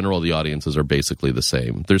find in general the audiences are basically the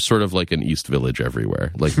same. There's sort of like an East Village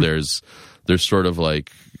everywhere. Like there's sort of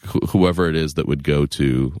like whoever it is that would go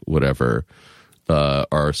to whatever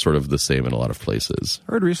are sort of the same in a lot of places.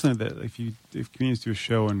 I heard recently that if comedians do a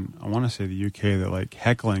show in, I want to say the UK, that like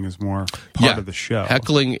heckling is more part of the show.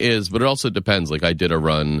 Heckling is, but it also depends. Like I did a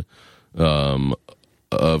run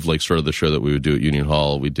of like sort of the show that we would do at Union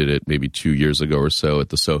Hall. We did it maybe 2 years ago or so at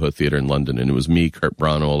the Soho Theatre in London, and it was me, Kurt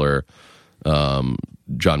Braunohler,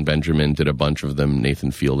 John Benjamin did a bunch of them.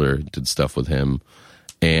 Nathan Fielder did stuff with him,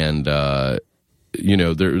 and at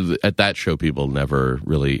that show, people never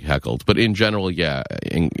really heckled. But in general, yeah,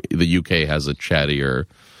 the UK has a chattier.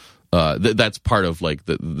 That's part of like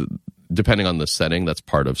the depending on the setting. That's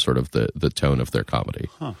part of sort of the tone of their comedy.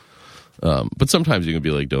 Huh. But sometimes you can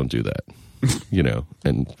be like, "Don't do that,"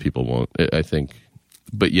 and people won't. I think.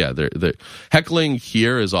 But yeah, they're heckling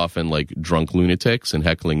here is often like drunk lunatics, and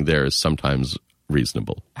heckling there is sometimes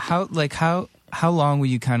reasonable. How long will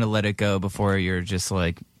you kind of let it go before you're just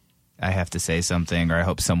like, I have to say something, or I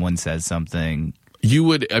hope someone says something?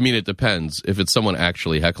 It depends. If it's someone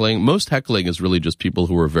actually heckling, most heckling is really just people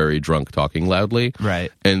who are very drunk talking loudly.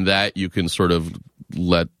 Right. And that you can sort of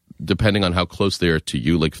let, depending on how close they are to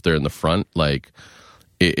you, like if they're in the front, like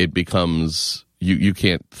it becomes, you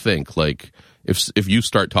can't think. Like if you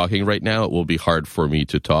start talking right now, it will be hard for me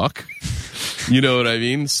to talk. You know what I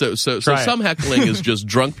mean? So some heckling is just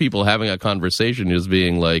drunk people having a conversation, just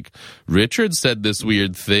being like, Richard said this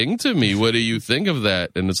weird thing to me. What do you think of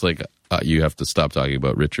that? And it's like, you have to stop talking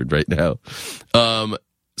about Richard right now.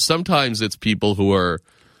 Sometimes it's people who are,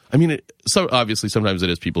 obviously sometimes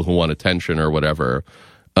it is people who want attention or whatever.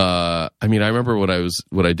 I remember when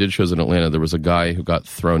I did shows in Atlanta, there was a guy who got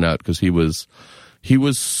thrown out because he was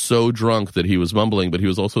so drunk that he was mumbling, but he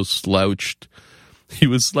was also slouched. He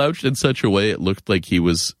was slouched in such a way it looked like he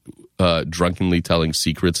was drunkenly telling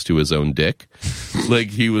secrets to his own dick. Like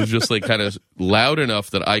he was just like kind of loud enough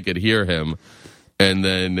that I could hear him, and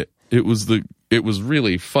then it was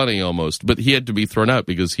really funny almost. But he had to be thrown out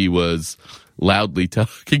because he was loudly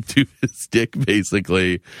talking to his dick,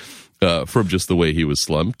 basically, from just the way he was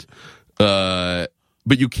slumped. But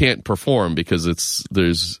you can't perform because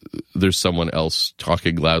there's someone else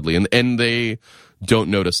talking loudly, and they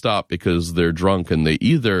don't know to stop because they're drunk, and they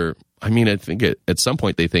either, I think at some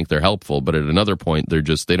point they think they're helpful, but at another point they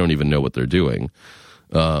don't even know what they're doing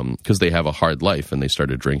because they have a hard life and they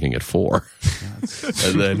started drinking at 4,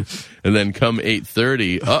 and then come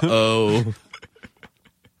 8:30,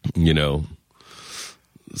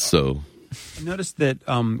 So I noticed that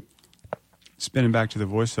spinning back to the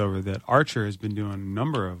voiceover, that Archer has been doing a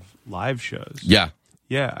number of live shows. Yeah.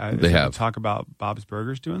 Yeah, they have. Talk about Bob's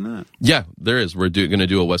Burgers doing that? Yeah, there is. We're going to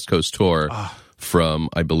do a West Coast tour from,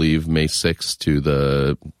 I believe, May 6th to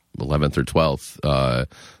the 11th or 12th,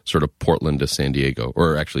 sort of Portland to San Diego,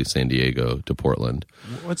 or actually San Diego to Portland.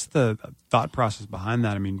 What's the thought process behind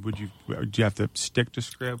that? Do you have to stick to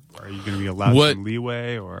script? Are you going to be allowed some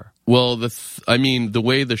leeway? Or? Well, the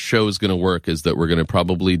way the show is going to work is that we're going to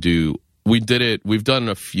probably do. We've done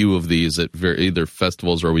a few of these at either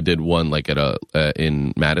festivals, or we did one like at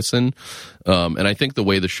in Madison. And I think the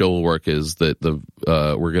way the show will work is that the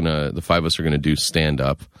 5 of us are gonna do stand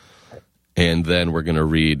up, and then we're gonna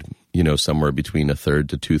read somewhere between 1/3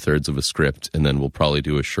 to 2/3 of a script, and then we'll probably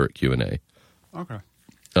do a short Q&A. Okay.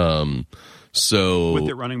 So with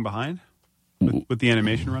it running behind. With the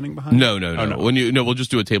animation running behind? No. We'll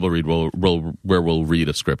just do a table read. Where we'll read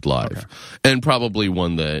a script live, and probably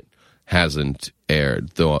one that hasn't aired,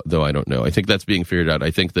 though I don't know. I think that's being figured out.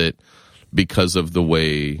 I think that because of the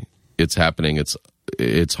way it's happening,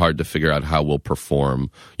 it's hard to figure out how we'll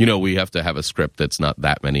perform. We have to have a script that's not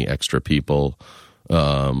that many extra people,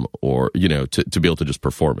 or to be able to just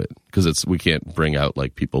perform it, because we can't bring out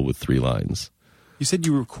like people with 3 lines. You said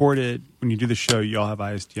you recorded, when you do the show, you all have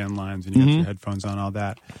ISDN lines and you have your headphones on, all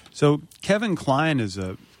that. So Kevin Kline is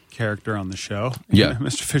a character on the show. Yeah.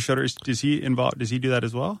 Mr. Fischoeder, is he involved? Does he do that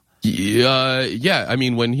as well? Yeah.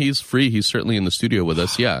 When he's free, he's certainly in the studio with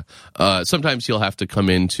us. Yeah. Sometimes he'll have to come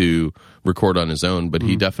in to record on his own, but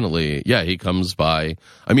he definitely, he comes by.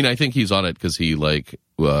 I think he's on it because he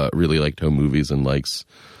really liked home movies and likes,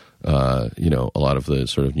 a lot of the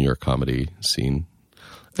sort of New York comedy scene.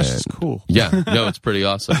 That's just cool. Yeah, no, it's pretty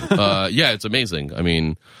awesome. It's amazing. I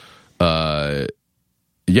mean,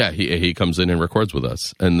 he comes in and records with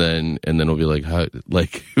us, and then we'll be like,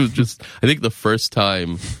 it was just. I think the first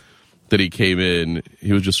time that he came in,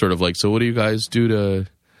 he was just sort of like, so what do you guys do to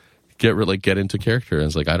get into character? And I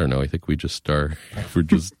was like, I don't know. I think we just are. We're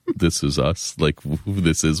just this is us. Like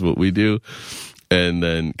this is what we do. And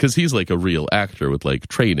then because he's like a real actor with like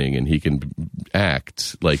training, and he can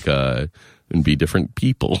act like and be different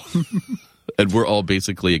people. And we're all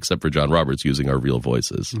basically, except for John Roberts, using our real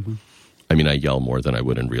voices. Mm-hmm. I mean, I yell more than I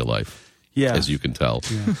would in real life. Yeah, as you can tell.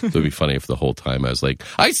 Yeah. It would be funny if the whole time I was like,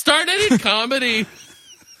 I started in comedy.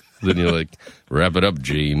 Then you're like, wrap it up,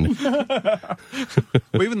 Gene.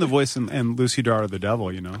 Well, even the voice in Lucy, Daughter of the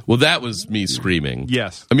Devil, Well, that was me screaming.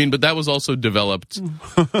 Yes. I mean, but that was also developed.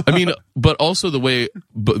 I mean, but also the way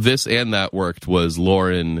this and that worked was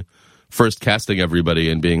Lauren first casting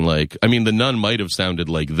everybody and being like, I mean, the nun might have sounded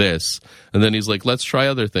like this. And then he's like, let's try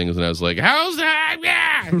other things. And I was like, how's that?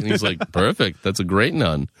 Yeah. And he's like, perfect. That's a great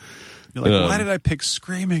nun. You're like, why did I pick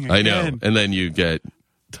screaming again? I know. And then you get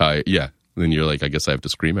tired. Yeah. Then you're like, I guess I have to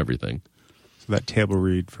scream everything. So that table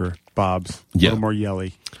read for Bob's a little more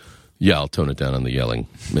yelly. Yeah, I'll tone it down on the yelling,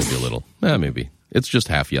 maybe a little. Maybe it's just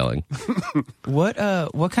half yelling. What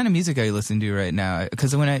kind of music are you listening to right now?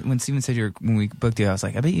 Because when Steven said when we booked you, I was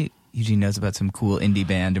like, I bet Eugene knows about some cool indie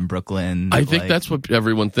band in Brooklyn. I think that's what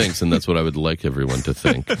everyone thinks, and that's what I would like everyone to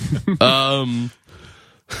think.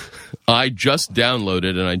 I just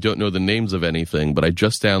downloaded, and I don't know the names of anything, but I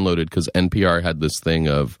just downloaded because NPR had this thing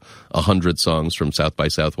of 100 songs from South by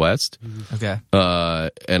Southwest. Okay.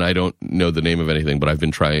 And I don't know the name of anything, but I've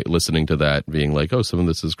been listening to that, being like, oh, some of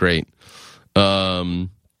this is great. I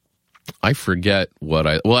forget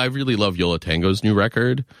I really love Yola Tango's new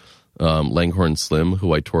record. Langhorne Slim,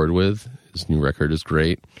 who I toured with, his new record is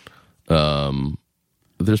great.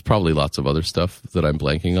 There's probably lots of other stuff that I'm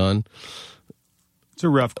blanking on. It's a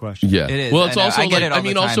rough question. Yeah. It is. Well, it's also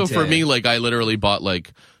also for me, like I literally bought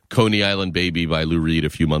like Coney Island Baby by Lou Reed a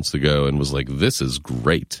few months ago and was like, this is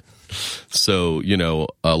great. So,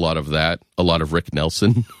 a lot of that, a lot of Rick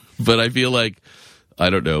Nelson. But I feel like, I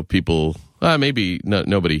don't know, people,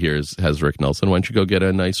 nobody here has Rick Nelson. Why don't you go get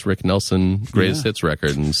a nice Rick Nelson greatest hits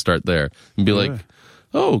record and start there and be like,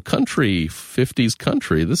 oh, country, 50s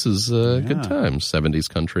country. This is good times, 70s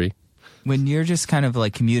country. When you're just kind of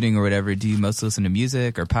like commuting or whatever, do you mostly listen to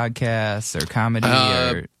music or podcasts or comedy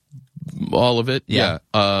or all of it? Yeah.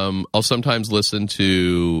 I'll sometimes listen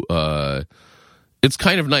to. It's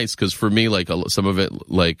kind of nice because for me, like some of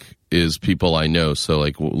it, like is people I know. So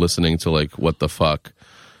like listening to like What the Fuck,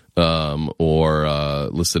 or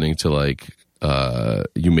listening to like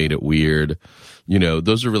You Made It Weird.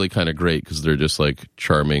 Those are really kind of great because they're just like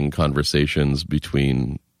charming conversations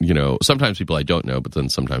between. Sometimes people I don't know, but then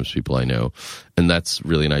sometimes people I know. And that's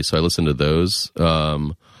really nice. So I listen to those.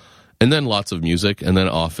 And then lots of music. And then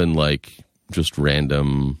often like just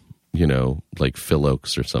random, like Phil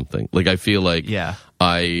Oakes or something. Like I feel like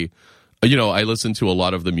I listen to a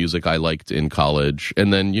lot of the music I liked in college.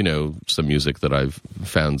 And then, some music that I've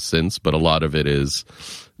found since. But a lot of it is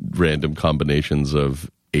random combinations of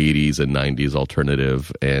 80s and 90s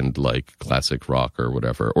alternative and like classic rock or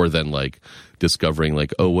whatever, or then like discovering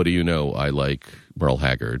like, oh, what do you know? I like Merle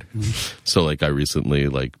Haggard. So like I recently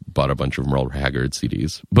like bought a bunch of Merle Haggard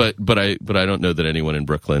CDs, but I don't know that anyone in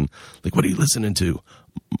Brooklyn, like, what are you listening to?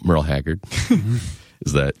 Merle Haggard.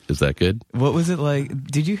 Is that good? What was it like?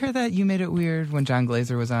 Did you hear that You Made It Weird when John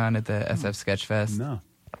Glazer was on at the SF Sketchfest? No.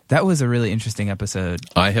 That was a really interesting episode.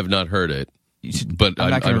 I have not heard it, but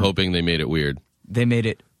I'm hoping they made it weird. They made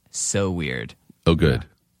it so weird. Oh, good.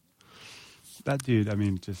 Yeah. That dude, I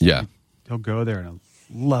mean, just he'll go there and I'll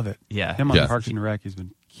love it. Yeah. Him on Parks and Rec, he's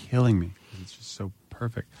been killing me. It's just so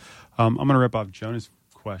perfect. I'm going to rip off Jonah's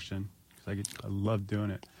question because I love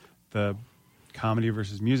doing it. The comedy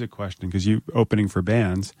versus music question, because you opening for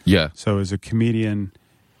bands. Yeah. So as a comedian,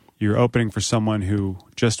 you're opening for someone who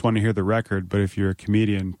just want to hear the record, but if you're a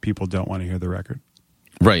comedian, people don't want to hear the record.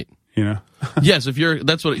 Right. Yes, if you're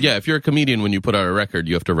a comedian, when you put out a record,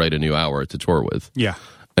 you have to write a new hour to tour with. Yeah.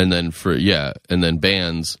 And then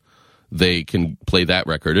bands, they can play that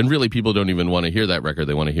record. And really people don't even want to hear that record.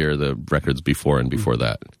 They want to hear the records before and before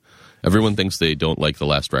that. Everyone thinks they don't like the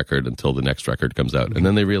last record until the next record comes out. And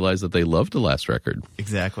then they realize that they loved the last record.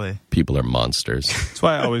 Exactly. People are monsters. That's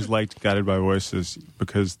why I always liked Guided by Voices,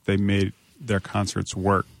 because they made their concerts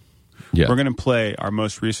work. Yeah. We're going to play our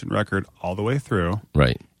most recent record all the way through.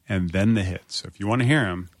 Right. And then the hits. So if you want to hear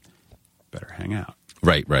them, better hang out.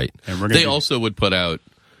 Right. And They also would put out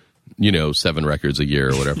 7 records a year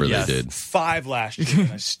or whatever they did. 5 last year.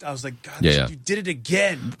 I was like, God, you did it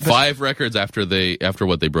again. 5 records after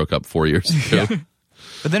what they broke up 4 years ago. Yeah.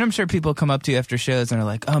 But then I'm sure people come up to you after shows and are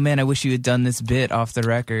like, "Oh man, I wish you had done this bit off the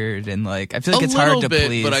record." And like, I feel like it's hard to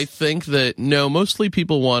please. But I think that mostly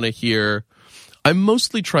people want to hear. I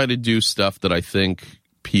mostly try to do stuff that I think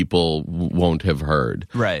people won't have heard.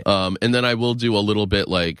 Right. And then I will do a little bit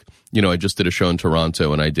like, I just did a show in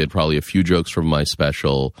Toronto and I did probably a few jokes from my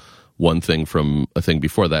special, one thing from a thing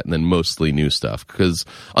before that, and then mostly new stuff. Because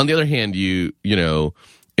on the other hand,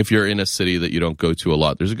 if you're in a city that you don't go to a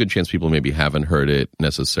lot, there's a good chance people maybe haven't heard it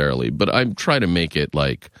necessarily. But I'm trying to make it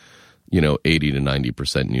like, 80 to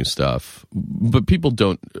 90% new stuff. But people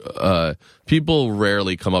don't, people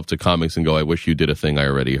rarely come up to comics and go, I wish you did a thing I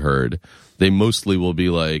already heard. They mostly will be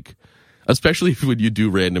like, especially when you do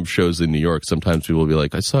random shows in New York, sometimes people will be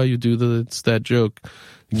like, I saw you do that joke,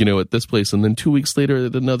 at this place. And then 2 weeks later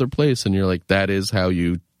at another place. And you're like, that is how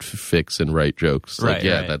you fix and write jokes. Like,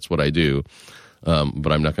 right. That's what I do.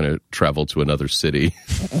 But I'm not going to travel to another city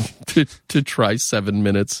to try 7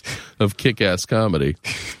 minutes of kick-ass comedy.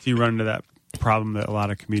 Do you run into that problem that a lot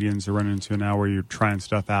of comedians are running into now where you're trying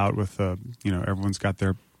stuff out with, everyone's got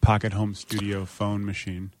their pocket home studio phone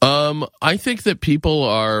machine? I think that people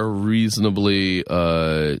are reasonably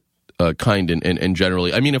kind and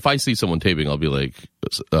generally. I mean, if I see someone taping, I'll be like,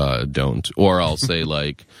 don't. Or I'll say,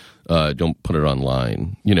 like, don't put it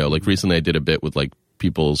online. Like recently I did a bit with, like,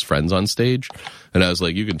 people's friends on stage, and I was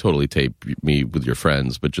like, you can totally tape me with your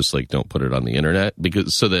friends, but just like don't put it on the internet,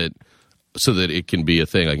 because so that it can be a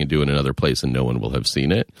thing I can do in another place and no one will have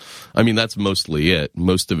seen it. I mean, that's mostly it.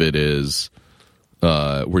 Most of it is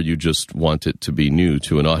where you just want it to be new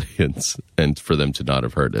to an audience and for them to not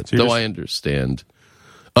have heard it. So I understand.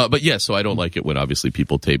 But yeah, so I don't like it when obviously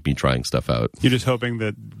people tape me trying stuff out. You're just hoping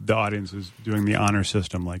that the audience is doing the honor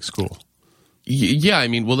system like school. Yeah, I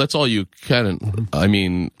mean, well, that's all you can. I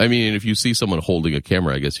mean, if you see someone holding a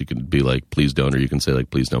camera, I guess you can be like, please don't, or you can say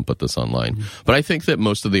like, please don't put this online. But I think that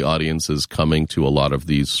most of the audiences coming to a lot of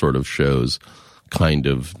these sort of shows kind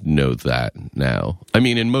of know that now. I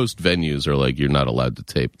mean, in most venues are like, you're not allowed to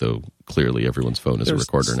tape, though clearly everyone's phone is a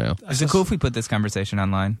recorder now. Is it cool if we put this conversation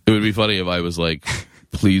online? It would be funny if I was like,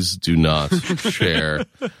 please do not share.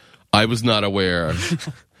 I was not aware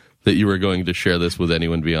that you were going to share this with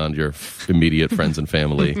anyone beyond your immediate friends and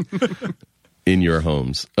family in your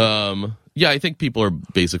homes. Yeah, I think people are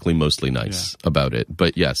basically mostly nice about it.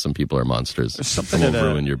 But yeah, some people are monsters. Some will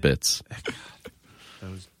ruin your bits.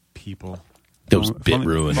 Those people. Those bit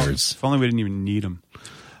ruiners. If only we didn't even need them.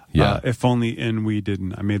 Yeah. If only and we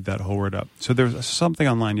didn't. I made that whole word up. So there was something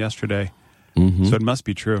online yesterday. So it must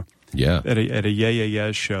be true. Yeah. At a Yeah Yeah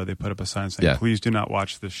Yeahs show, they put up a sign saying, please do not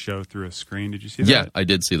watch this show through a screen. Did you see that? Yeah, I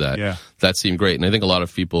did see that. Yeah. That seemed great. And I think a lot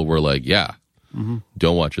of people were like,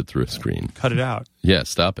 don't watch it through a screen. Cut it out. Yeah,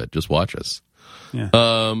 stop it. Just watch us. Yeah.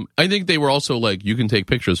 I think they were also like, you can take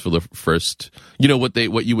pictures for the first,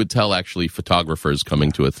 what you would tell actually photographers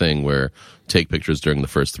coming to a thing where take pictures during the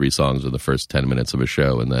first 3 songs or the first 10 minutes of a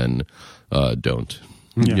show and then don't,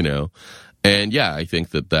 And yeah, I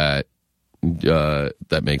think that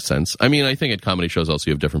makes sense. I mean, I think at comedy shows also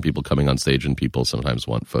you have different people coming on stage and people sometimes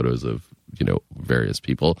want photos of, various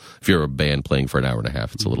people. If you're a band playing for an hour and a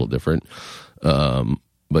half, it's a little different.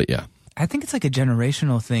 But yeah. I think it's like a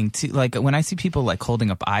generational thing too. Like when I see people like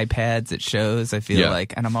holding up iPads at shows, I feel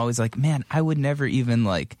like, and I'm always like, man, I would never even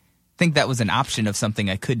like think that was an option of something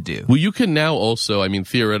I could do. Well, you can now also, I mean,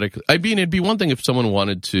 theoretically, it'd be one thing if someone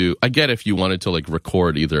wanted to, I get if you wanted to like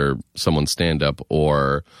record either someone's stand-up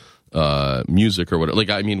or music or whatever. Like,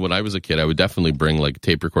 I mean, when I was a kid, I would definitely bring like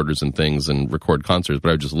tape recorders and things and record concerts, but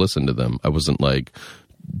I would just listen to them. I wasn't like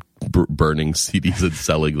burning CDs and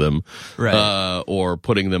selling them, right. Or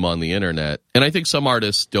putting them on the internet. And I think some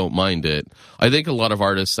artists don't mind it. I think a lot of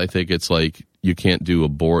artists, I think it's like you can't do a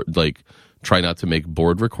board, like try not to make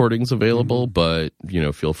board recordings available, but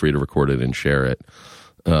feel free to record it and share it.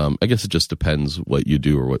 I guess it just depends what you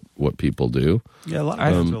do or what people do. Yeah, a lot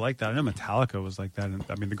of bands are like that. I know Metallica was like that. And,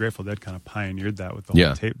 I mean, the Grateful Dead kind of pioneered that with the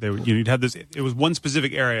whole tape. You'd have this. It was one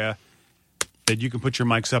specific area that you can put your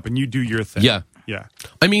mics up and you do your thing. Yeah. Yeah.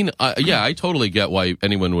 I mean, I totally get why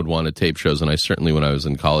anyone would want to tape shows, and I certainly, when I was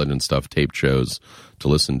in college and stuff, taped shows to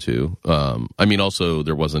listen to. I mean, also,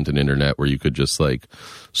 there wasn't an internet where you could just, like,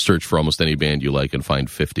 search for almost any band you like and find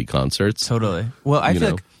 50 concerts. Totally. Well, I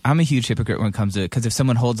feel like I'm a huge hypocrite when it comes to it, because if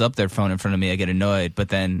someone holds up their phone in front of me, I get annoyed, but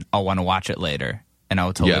then I'll want to watch it later, and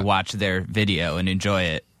I'll totally watch their video and enjoy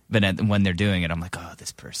it. But when they're doing it, I'm like, oh,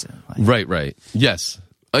 this person. Like, Right. Yes.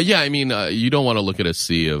 Yeah, I mean, you don't want to look at a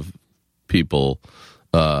sea of people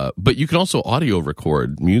But you can also audio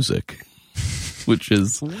record music, which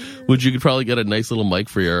you could probably get a nice little mic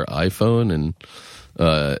for your iPhone, and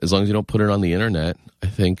as long as you don't put it on the internet, I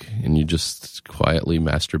think, and you just quietly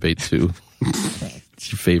masturbate to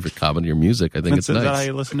your favorite comedy or music. I think it's nice. Is that how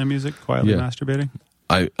you listen to music? Quietly masturbating?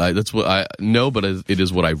 I that's what I know, but it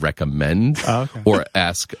is what I recommend or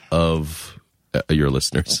ask of your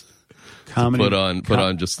listeners. Comedy, put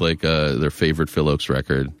on just like their favorite Phil Oakes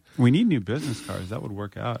record. We need new business cards. That would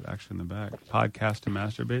work out, actually, in the back. Podcast to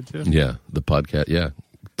masturbate to? Yeah, the podcast, yeah.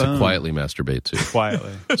 To quietly masturbate to.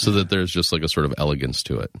 Quietly. So that there's just like a sort of elegance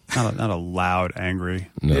to it. Not a loud, angry.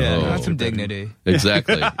 No. Yeah, not some dignity.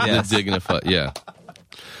 Exactly. Yes. The dignified, yeah.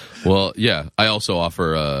 Well, yeah, I also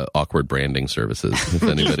offer awkward branding services if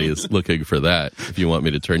anybody is looking for that. If you want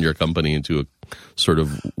me to turn your company into a sort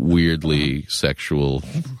of weirdly sexual,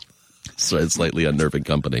 slightly unnerving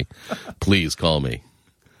company, please call me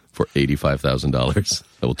for $85,000.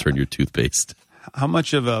 I will turn your toothpaste. How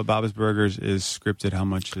much of Bob's Burgers is scripted? How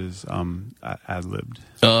much is ad-libbed?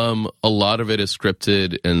 A lot of it is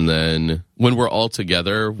scripted, and then when we're all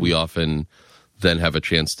together, we often then have a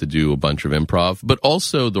chance to do a bunch of improv. But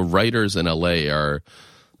also the writers in LA are,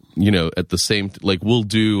 at the same, like we'll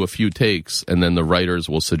do a few takes and then the writers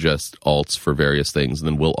will suggest alts for various things. And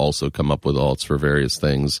then we'll also come up with alts for various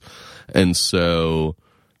things. And so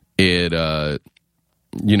it's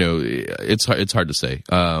hard to say.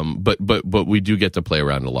 But we do get to play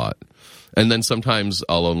around a lot. And then sometimes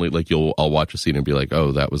I'll watch a scene and be like,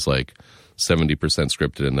 oh, that was like 70%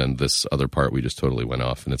 scripted. And then this other part, we just totally went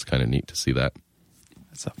off. And it's kind of neat to see that.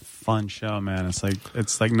 It's a fun show, man. It's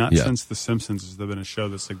like not since The Simpsons has there been a show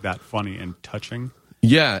that's like that funny and touching.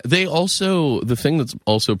 Yeah, the thing that's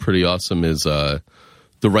also pretty awesome is the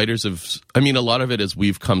writers a lot of it is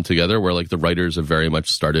we've come together where like the writers have very much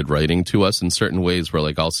started writing to us in certain ways where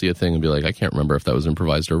like I'll see a thing and be like, I can't remember if that was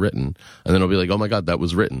improvised or written. And then I'll be like, oh my God, that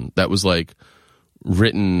was written. That was like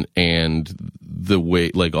written, and the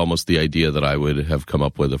way, like almost the idea that I would have come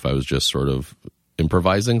up with if I was just sort of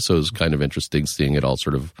improvising. So it's kind of interesting seeing it all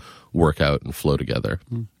sort of work out and flow together.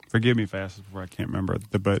 Forgive me if I asked this before, I can't remember.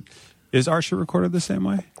 But is Archer recorded the same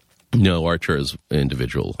way? No, Archer is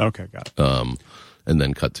individual. Okay, got it. And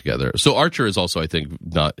then cut together. So Archer is also, I think,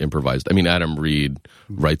 not improvised. I mean, Adam Reed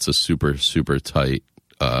writes a super, super tight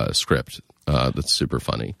script that's super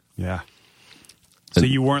funny. Yeah. So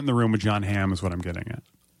you weren't in the room with John Hamm is what I'm getting at.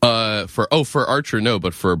 For Archer, no,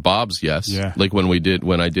 but for Bob's, yes. Yeah. Like when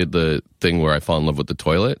I did the thing where I fall in love with the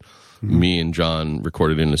toilet, me and John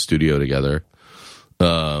recorded in the studio together.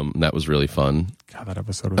 That was really fun. God, that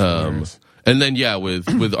episode was hilarious. And then, yeah,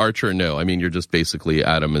 with Archer, no. I mean, you're just basically,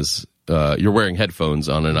 Adam is, you're wearing headphones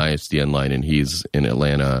on an ISDN line, and he's in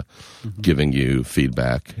Atlanta giving you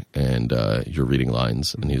feedback, and you're reading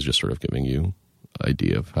lines, and he's just sort of giving you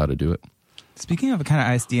idea of how to do it. Speaking of kind of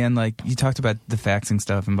ISDN, like you talked about the faxing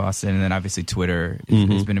stuff in Boston, and then obviously Twitter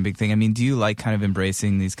has been a big thing. I mean, do you like kind of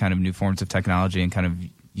embracing these kind of new forms of technology and kind of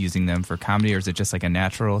using them for comedy, or is it just like a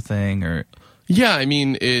natural thing? Or yeah, I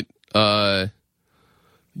mean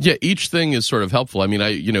each thing is sort of helpful. I mean,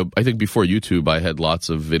 I think before YouTube, I had lots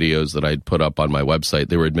of videos that I'd put up on my website.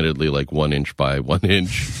 They were admittedly like 1 inch by 1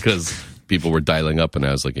 inch because people were dialing up, and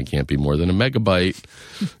I was like, it can't be more than a megabyte.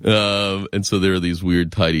 And so there are these weird,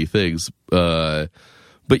 tidy things. But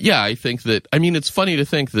yeah, I think that, I mean, it's funny to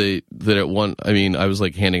think that I was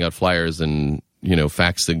like handing out flyers and,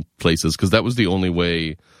 faxing places because that was the only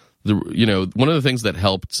way. One of the things that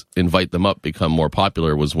helped invite them up become more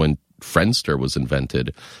popular was when Friendster was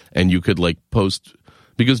invented, and you could like post.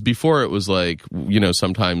 Because before it was like,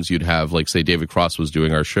 sometimes you'd have, like, say, David Cross was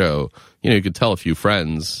doing our show. You could tell a few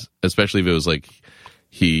friends, especially if it was like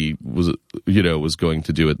he was, was going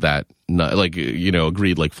to do it that night, like,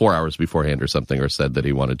 agreed like 4 hours beforehand or something, or said that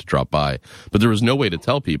he wanted to drop by. But there was no way to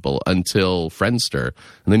tell people until Friendster.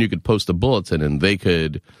 And then you could post a bulletin, and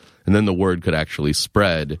then the word could actually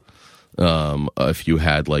spread if you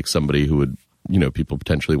had, like, somebody who would, people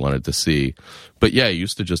potentially wanted to see. But yeah, I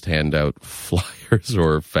used to just hand out flyers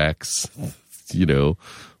or fax,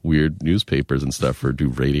 weird newspapers and stuff, or do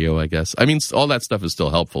radio, I guess. I mean, all that stuff is still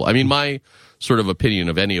helpful. I mean, my sort of opinion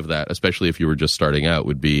of any of that, especially if you were just starting out,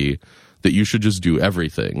 would be that you should just do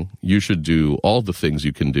everything. You should do all the things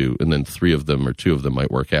you can do, and then 3 of them or 2 of them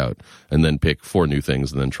might work out, and then pick 4 new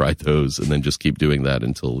things and then try those, and then just keep doing that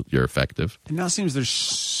until you're effective. It now seems there's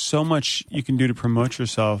so much you can do to promote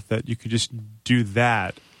yourself that you could just do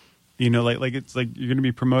that You know, like it's like you're going to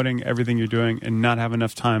be promoting everything you're doing and not have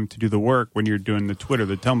enough time to do the work when you're doing the Twitter,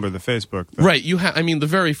 the Tumblr, the Facebook. Right. I mean, the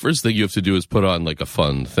very first thing you have to do is put on like a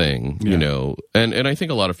fun thing, you know, and I think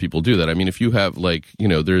a lot of people do that. I mean, if you have like, you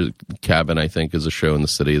know, there's Cabin, I think, is a show in the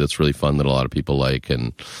city that's really fun that a lot of people like.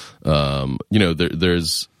 And, you know,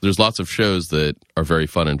 there's lots of shows that are very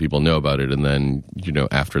fun and people know about it. And then, you know,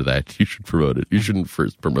 after that, you should promote it. You shouldn't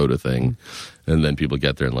first promote a thing. And then people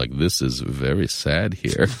get there and like, this is very sad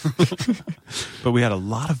here. But we had a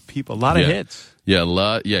lot of people, a lot of hits. Yeah,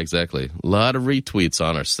 exactly. A lot of retweets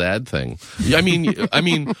on our sad thing. Yeah, I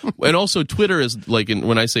mean, and also Twitter is like,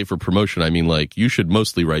 when I say for promotion, I mean like you should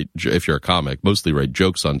mostly write, if you're a comic, mostly write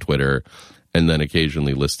jokes on Twitter, and then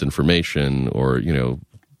occasionally list information or, you know,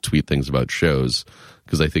 tweet things about shows,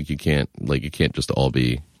 because I think you can't just all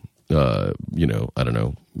be, you know, I don't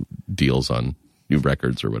know, deals on new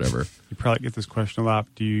records or whatever. You probably get this question a lot.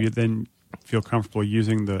 Do you then feel comfortable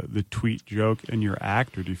using the tweet joke in your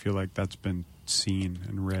act, or do you feel like that's been seen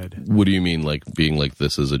and read? What do you mean, like being like,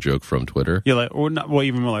 this is a joke from Twitter? Yeah, like, or not. Well,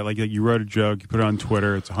 even more like you wrote a joke, you put it on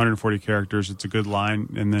Twitter. It's 140 characters. It's a good line,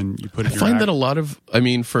 and then you put it. I find that a lot of, I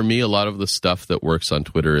mean, for me, a lot of the stuff that works on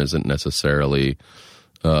Twitter isn't necessarily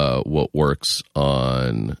what works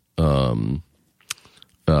on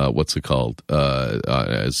what's it called,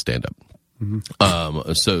 as stand-up.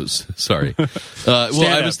 So sorry. Well,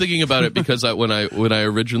 I was thinking about it because when I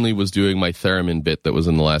originally was doing my theremin bit that was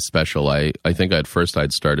in the last special, I think I'd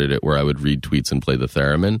started it where I would read tweets and play the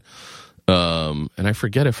theremin. And I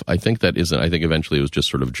forget I think eventually it was just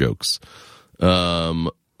sort of jokes.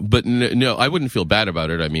 But no, I wouldn't feel bad about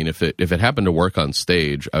it. I mean, if it happened to work on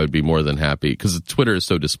stage, I would be more than happy, because Twitter is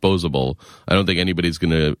so disposable. I don't think anybody's going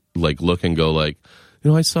to like look and go like, you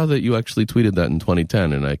know, I saw that you actually tweeted that in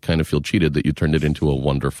 2010, and I kind of feel cheated that you turned it into a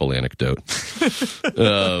wonderful anecdote.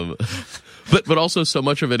 But also so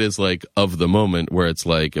much of it is like of the moment, where it's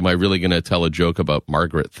like, am I really going to tell a joke about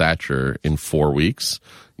Margaret Thatcher in 4 weeks?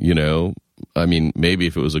 You know, I mean, maybe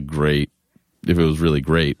if it was really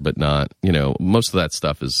great, but not, you know, most of that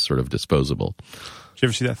stuff is sort of disposable. Did you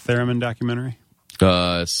ever see that theremin documentary?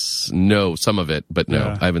 No, some of it, but no,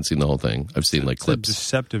 yeah. I haven't seen the whole thing. I've seen like clips. It's a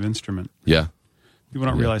deceptive instrument. Yeah. People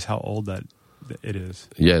don't realize how old that it is.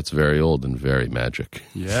 Yeah, it's very old and very magic.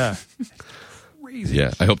 Yeah. Crazy.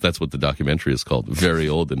 Yeah, I hope that's what the documentary is called. Very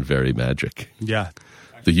old and very magic. Yeah.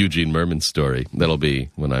 The Eugene Merman story. That'll be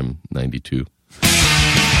when I'm 92.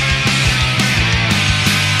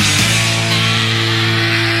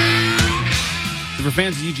 So for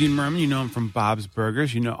fans of Eugene Merman, you know him from Bob's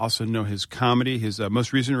Burgers. You also know his comedy, his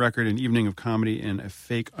most recent record, An Evening of Comedy in a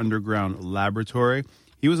Fake Underground Laboratory.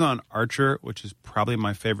 He was on Archer, which is probably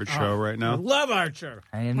my favorite show right now. I love Archer.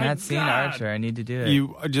 I have not seen Archer. I need to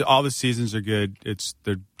do it. All the seasons are good.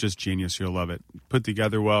 They're just genius. You'll love it. Put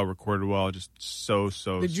together well, recorded well. Just so.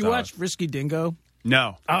 Did you watch Frisky Dingo?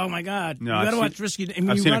 No. Oh my God! No, you got to watch Frisky. I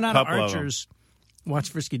mean, I've you seen run a out of couple Archers. Watch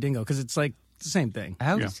Frisky Dingo, because it's like the same thing.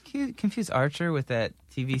 I always confuse Archer with that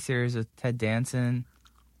TV series with Ted Danson.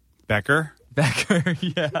 Becker,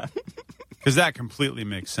 yeah. Because that completely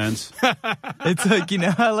makes sense. It's like, you know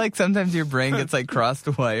how like sometimes your brain gets like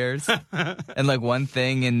crossed wires and like one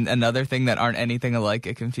thing and another thing that aren't anything alike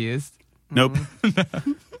get confused? Nope.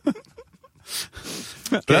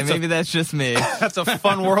 Okay, maybe that's just me. That's a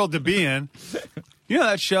fun world to be in. You know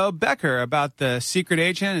that show, Becker, about the secret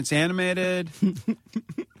agent? It's animated.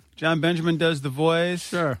 John Benjamin does the voice.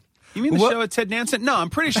 Sure. You mean the show with Ted Danson? No, I'm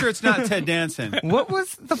pretty sure it's not Ted Danson. What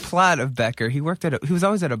was the plot of Becker? He was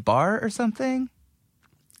always at a bar or something?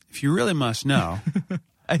 If you really must know.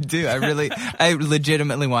 I do. I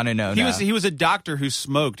legitimately want to know. He was a doctor who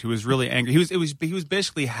smoked, who was really angry. He was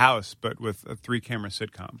basically House, but with a 3-camera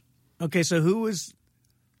sitcom. Okay, so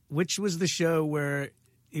which was the show where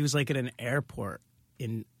he was like at an airport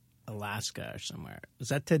in Alaska or somewhere? Was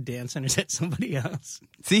that Ted Danson or is that somebody else?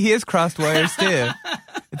 See, he has crossed wires too.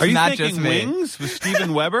 It's Are you not thinking just me. Wings with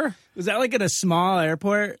Steven Weber? Was that like at a small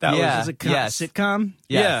airport? That was a sitcom?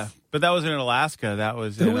 Yes. Yeah, but that was in Alaska. That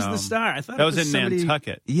was Who was the star? I thought that was in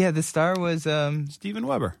Nantucket. Yeah, the star was Steven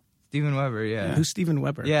Weber. Steven Weber, yeah. Who's Steven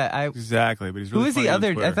Weber? Yeah, exactly. But he's really who was funny the other?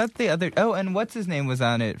 on Twitter. I thought the other. Oh, and what's his name was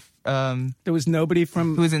on it? There was nobody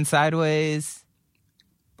from. Who was in Sideways?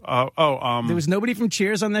 There was nobody from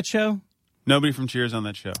Cheers on that show. Nobody from Cheers on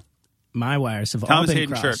that show. My wires have all been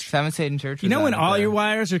crossed. Thomas Hayden Church. You know when all your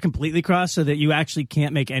wires are completely crossed so that you actually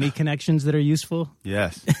can't make any connections that are useful?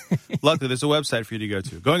 Yes. Luckily, there's a website for you to go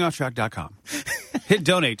to. GoingOffTrack.com. Hit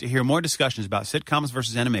donate to hear more discussions about sitcoms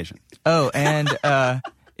versus animation. Oh, and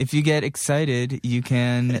if you get excited, you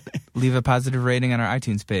can leave a positive rating on our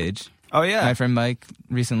iTunes page. Oh, yeah. My friend Mike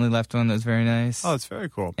recently left one that was very nice. Oh, it's very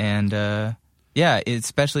cool. And,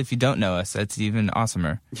 especially if you don't know us, that's even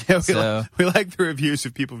awesomer. Yeah, we like the reviews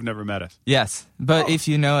of people who've never met us. Yes, but if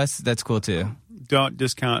you know us, that's cool too. Don't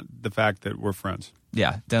discount the fact that we're friends.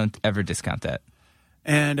 Yeah, don't ever discount that.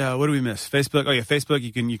 And what do we miss? Facebook. Oh, yeah, Facebook.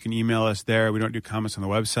 You can email us there. We don't do comments on the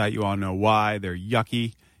website. You all know why. They're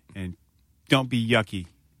yucky. And don't be yucky.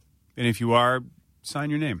 And if you are, sign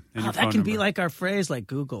your name and your phone that can number. be like our phrase, like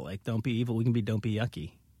Google, like don't be evil. We can be don't be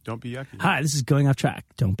yucky. Don't be yucky. Hi, this is Going Off Track.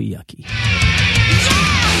 Don't be yucky.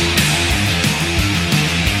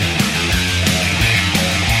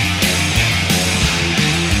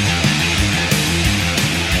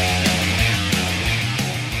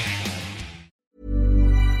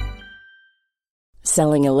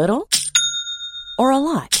 Selling a little or a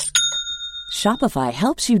lot? Shopify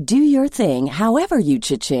helps you do your thing however you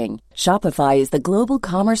cha-ching. Shopify is the global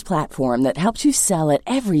commerce platform that helps you sell at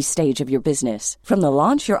every stage of your business. From the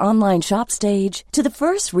launch your online shop stage to the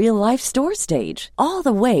first real-life store stage, all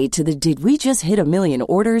the way to the did we just hit a million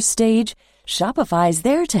orders stage. Shopify is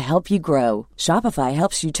there to help you grow. Shopify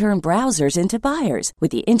helps you turn browsers into buyers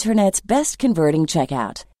with the internet's best converting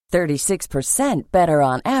checkout. 36% better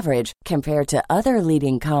on average compared to other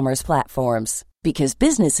leading commerce platforms. Because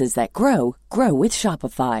businesses that grow, grow with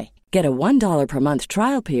Shopify. Get a $1 per month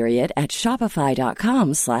trial period at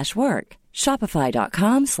shopify.com/work.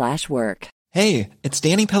 Shopify.com/work. Hey, it's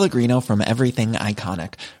Danny Pellegrino from Everything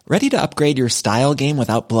Iconic. Ready to upgrade your style game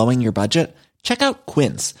without blowing your budget? Check out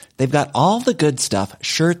Quince. They've got all the good stuff,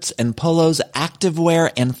 shirts and polos,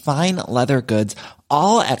 activewear, and fine leather goods,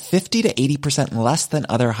 all at 50 to 80% less than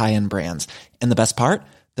other high-end brands. And the best part?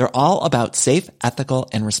 They're all about safe, ethical,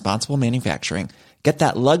 and responsible manufacturing. Get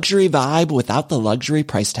that luxury vibe without the luxury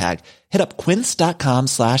price tag. Hit up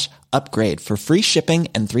quince.com/upgrade for free shipping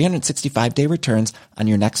and 365-day returns on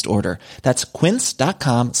your next order. That's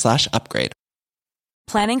quince.com/upgrade.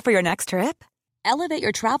 Planning for your next trip? Elevate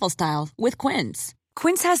your travel style with Quince.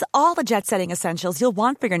 Quince has all the jet-setting essentials you'll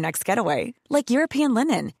want for your next getaway, like European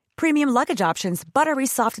linen, premium luggage options, buttery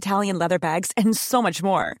soft Italian leather bags, and so much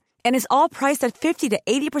more. And is all priced at 50 to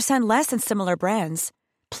 80% less than similar brands.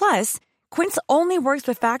 Plus, Quince only works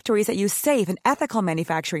with factories that use safe and ethical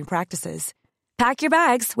manufacturing practices. Pack your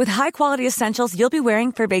bags with high-quality essentials you'll be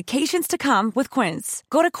wearing for vacations to come with Quince.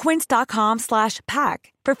 Go to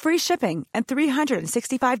quince.com/pack for free shipping and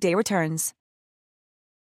 365-day returns.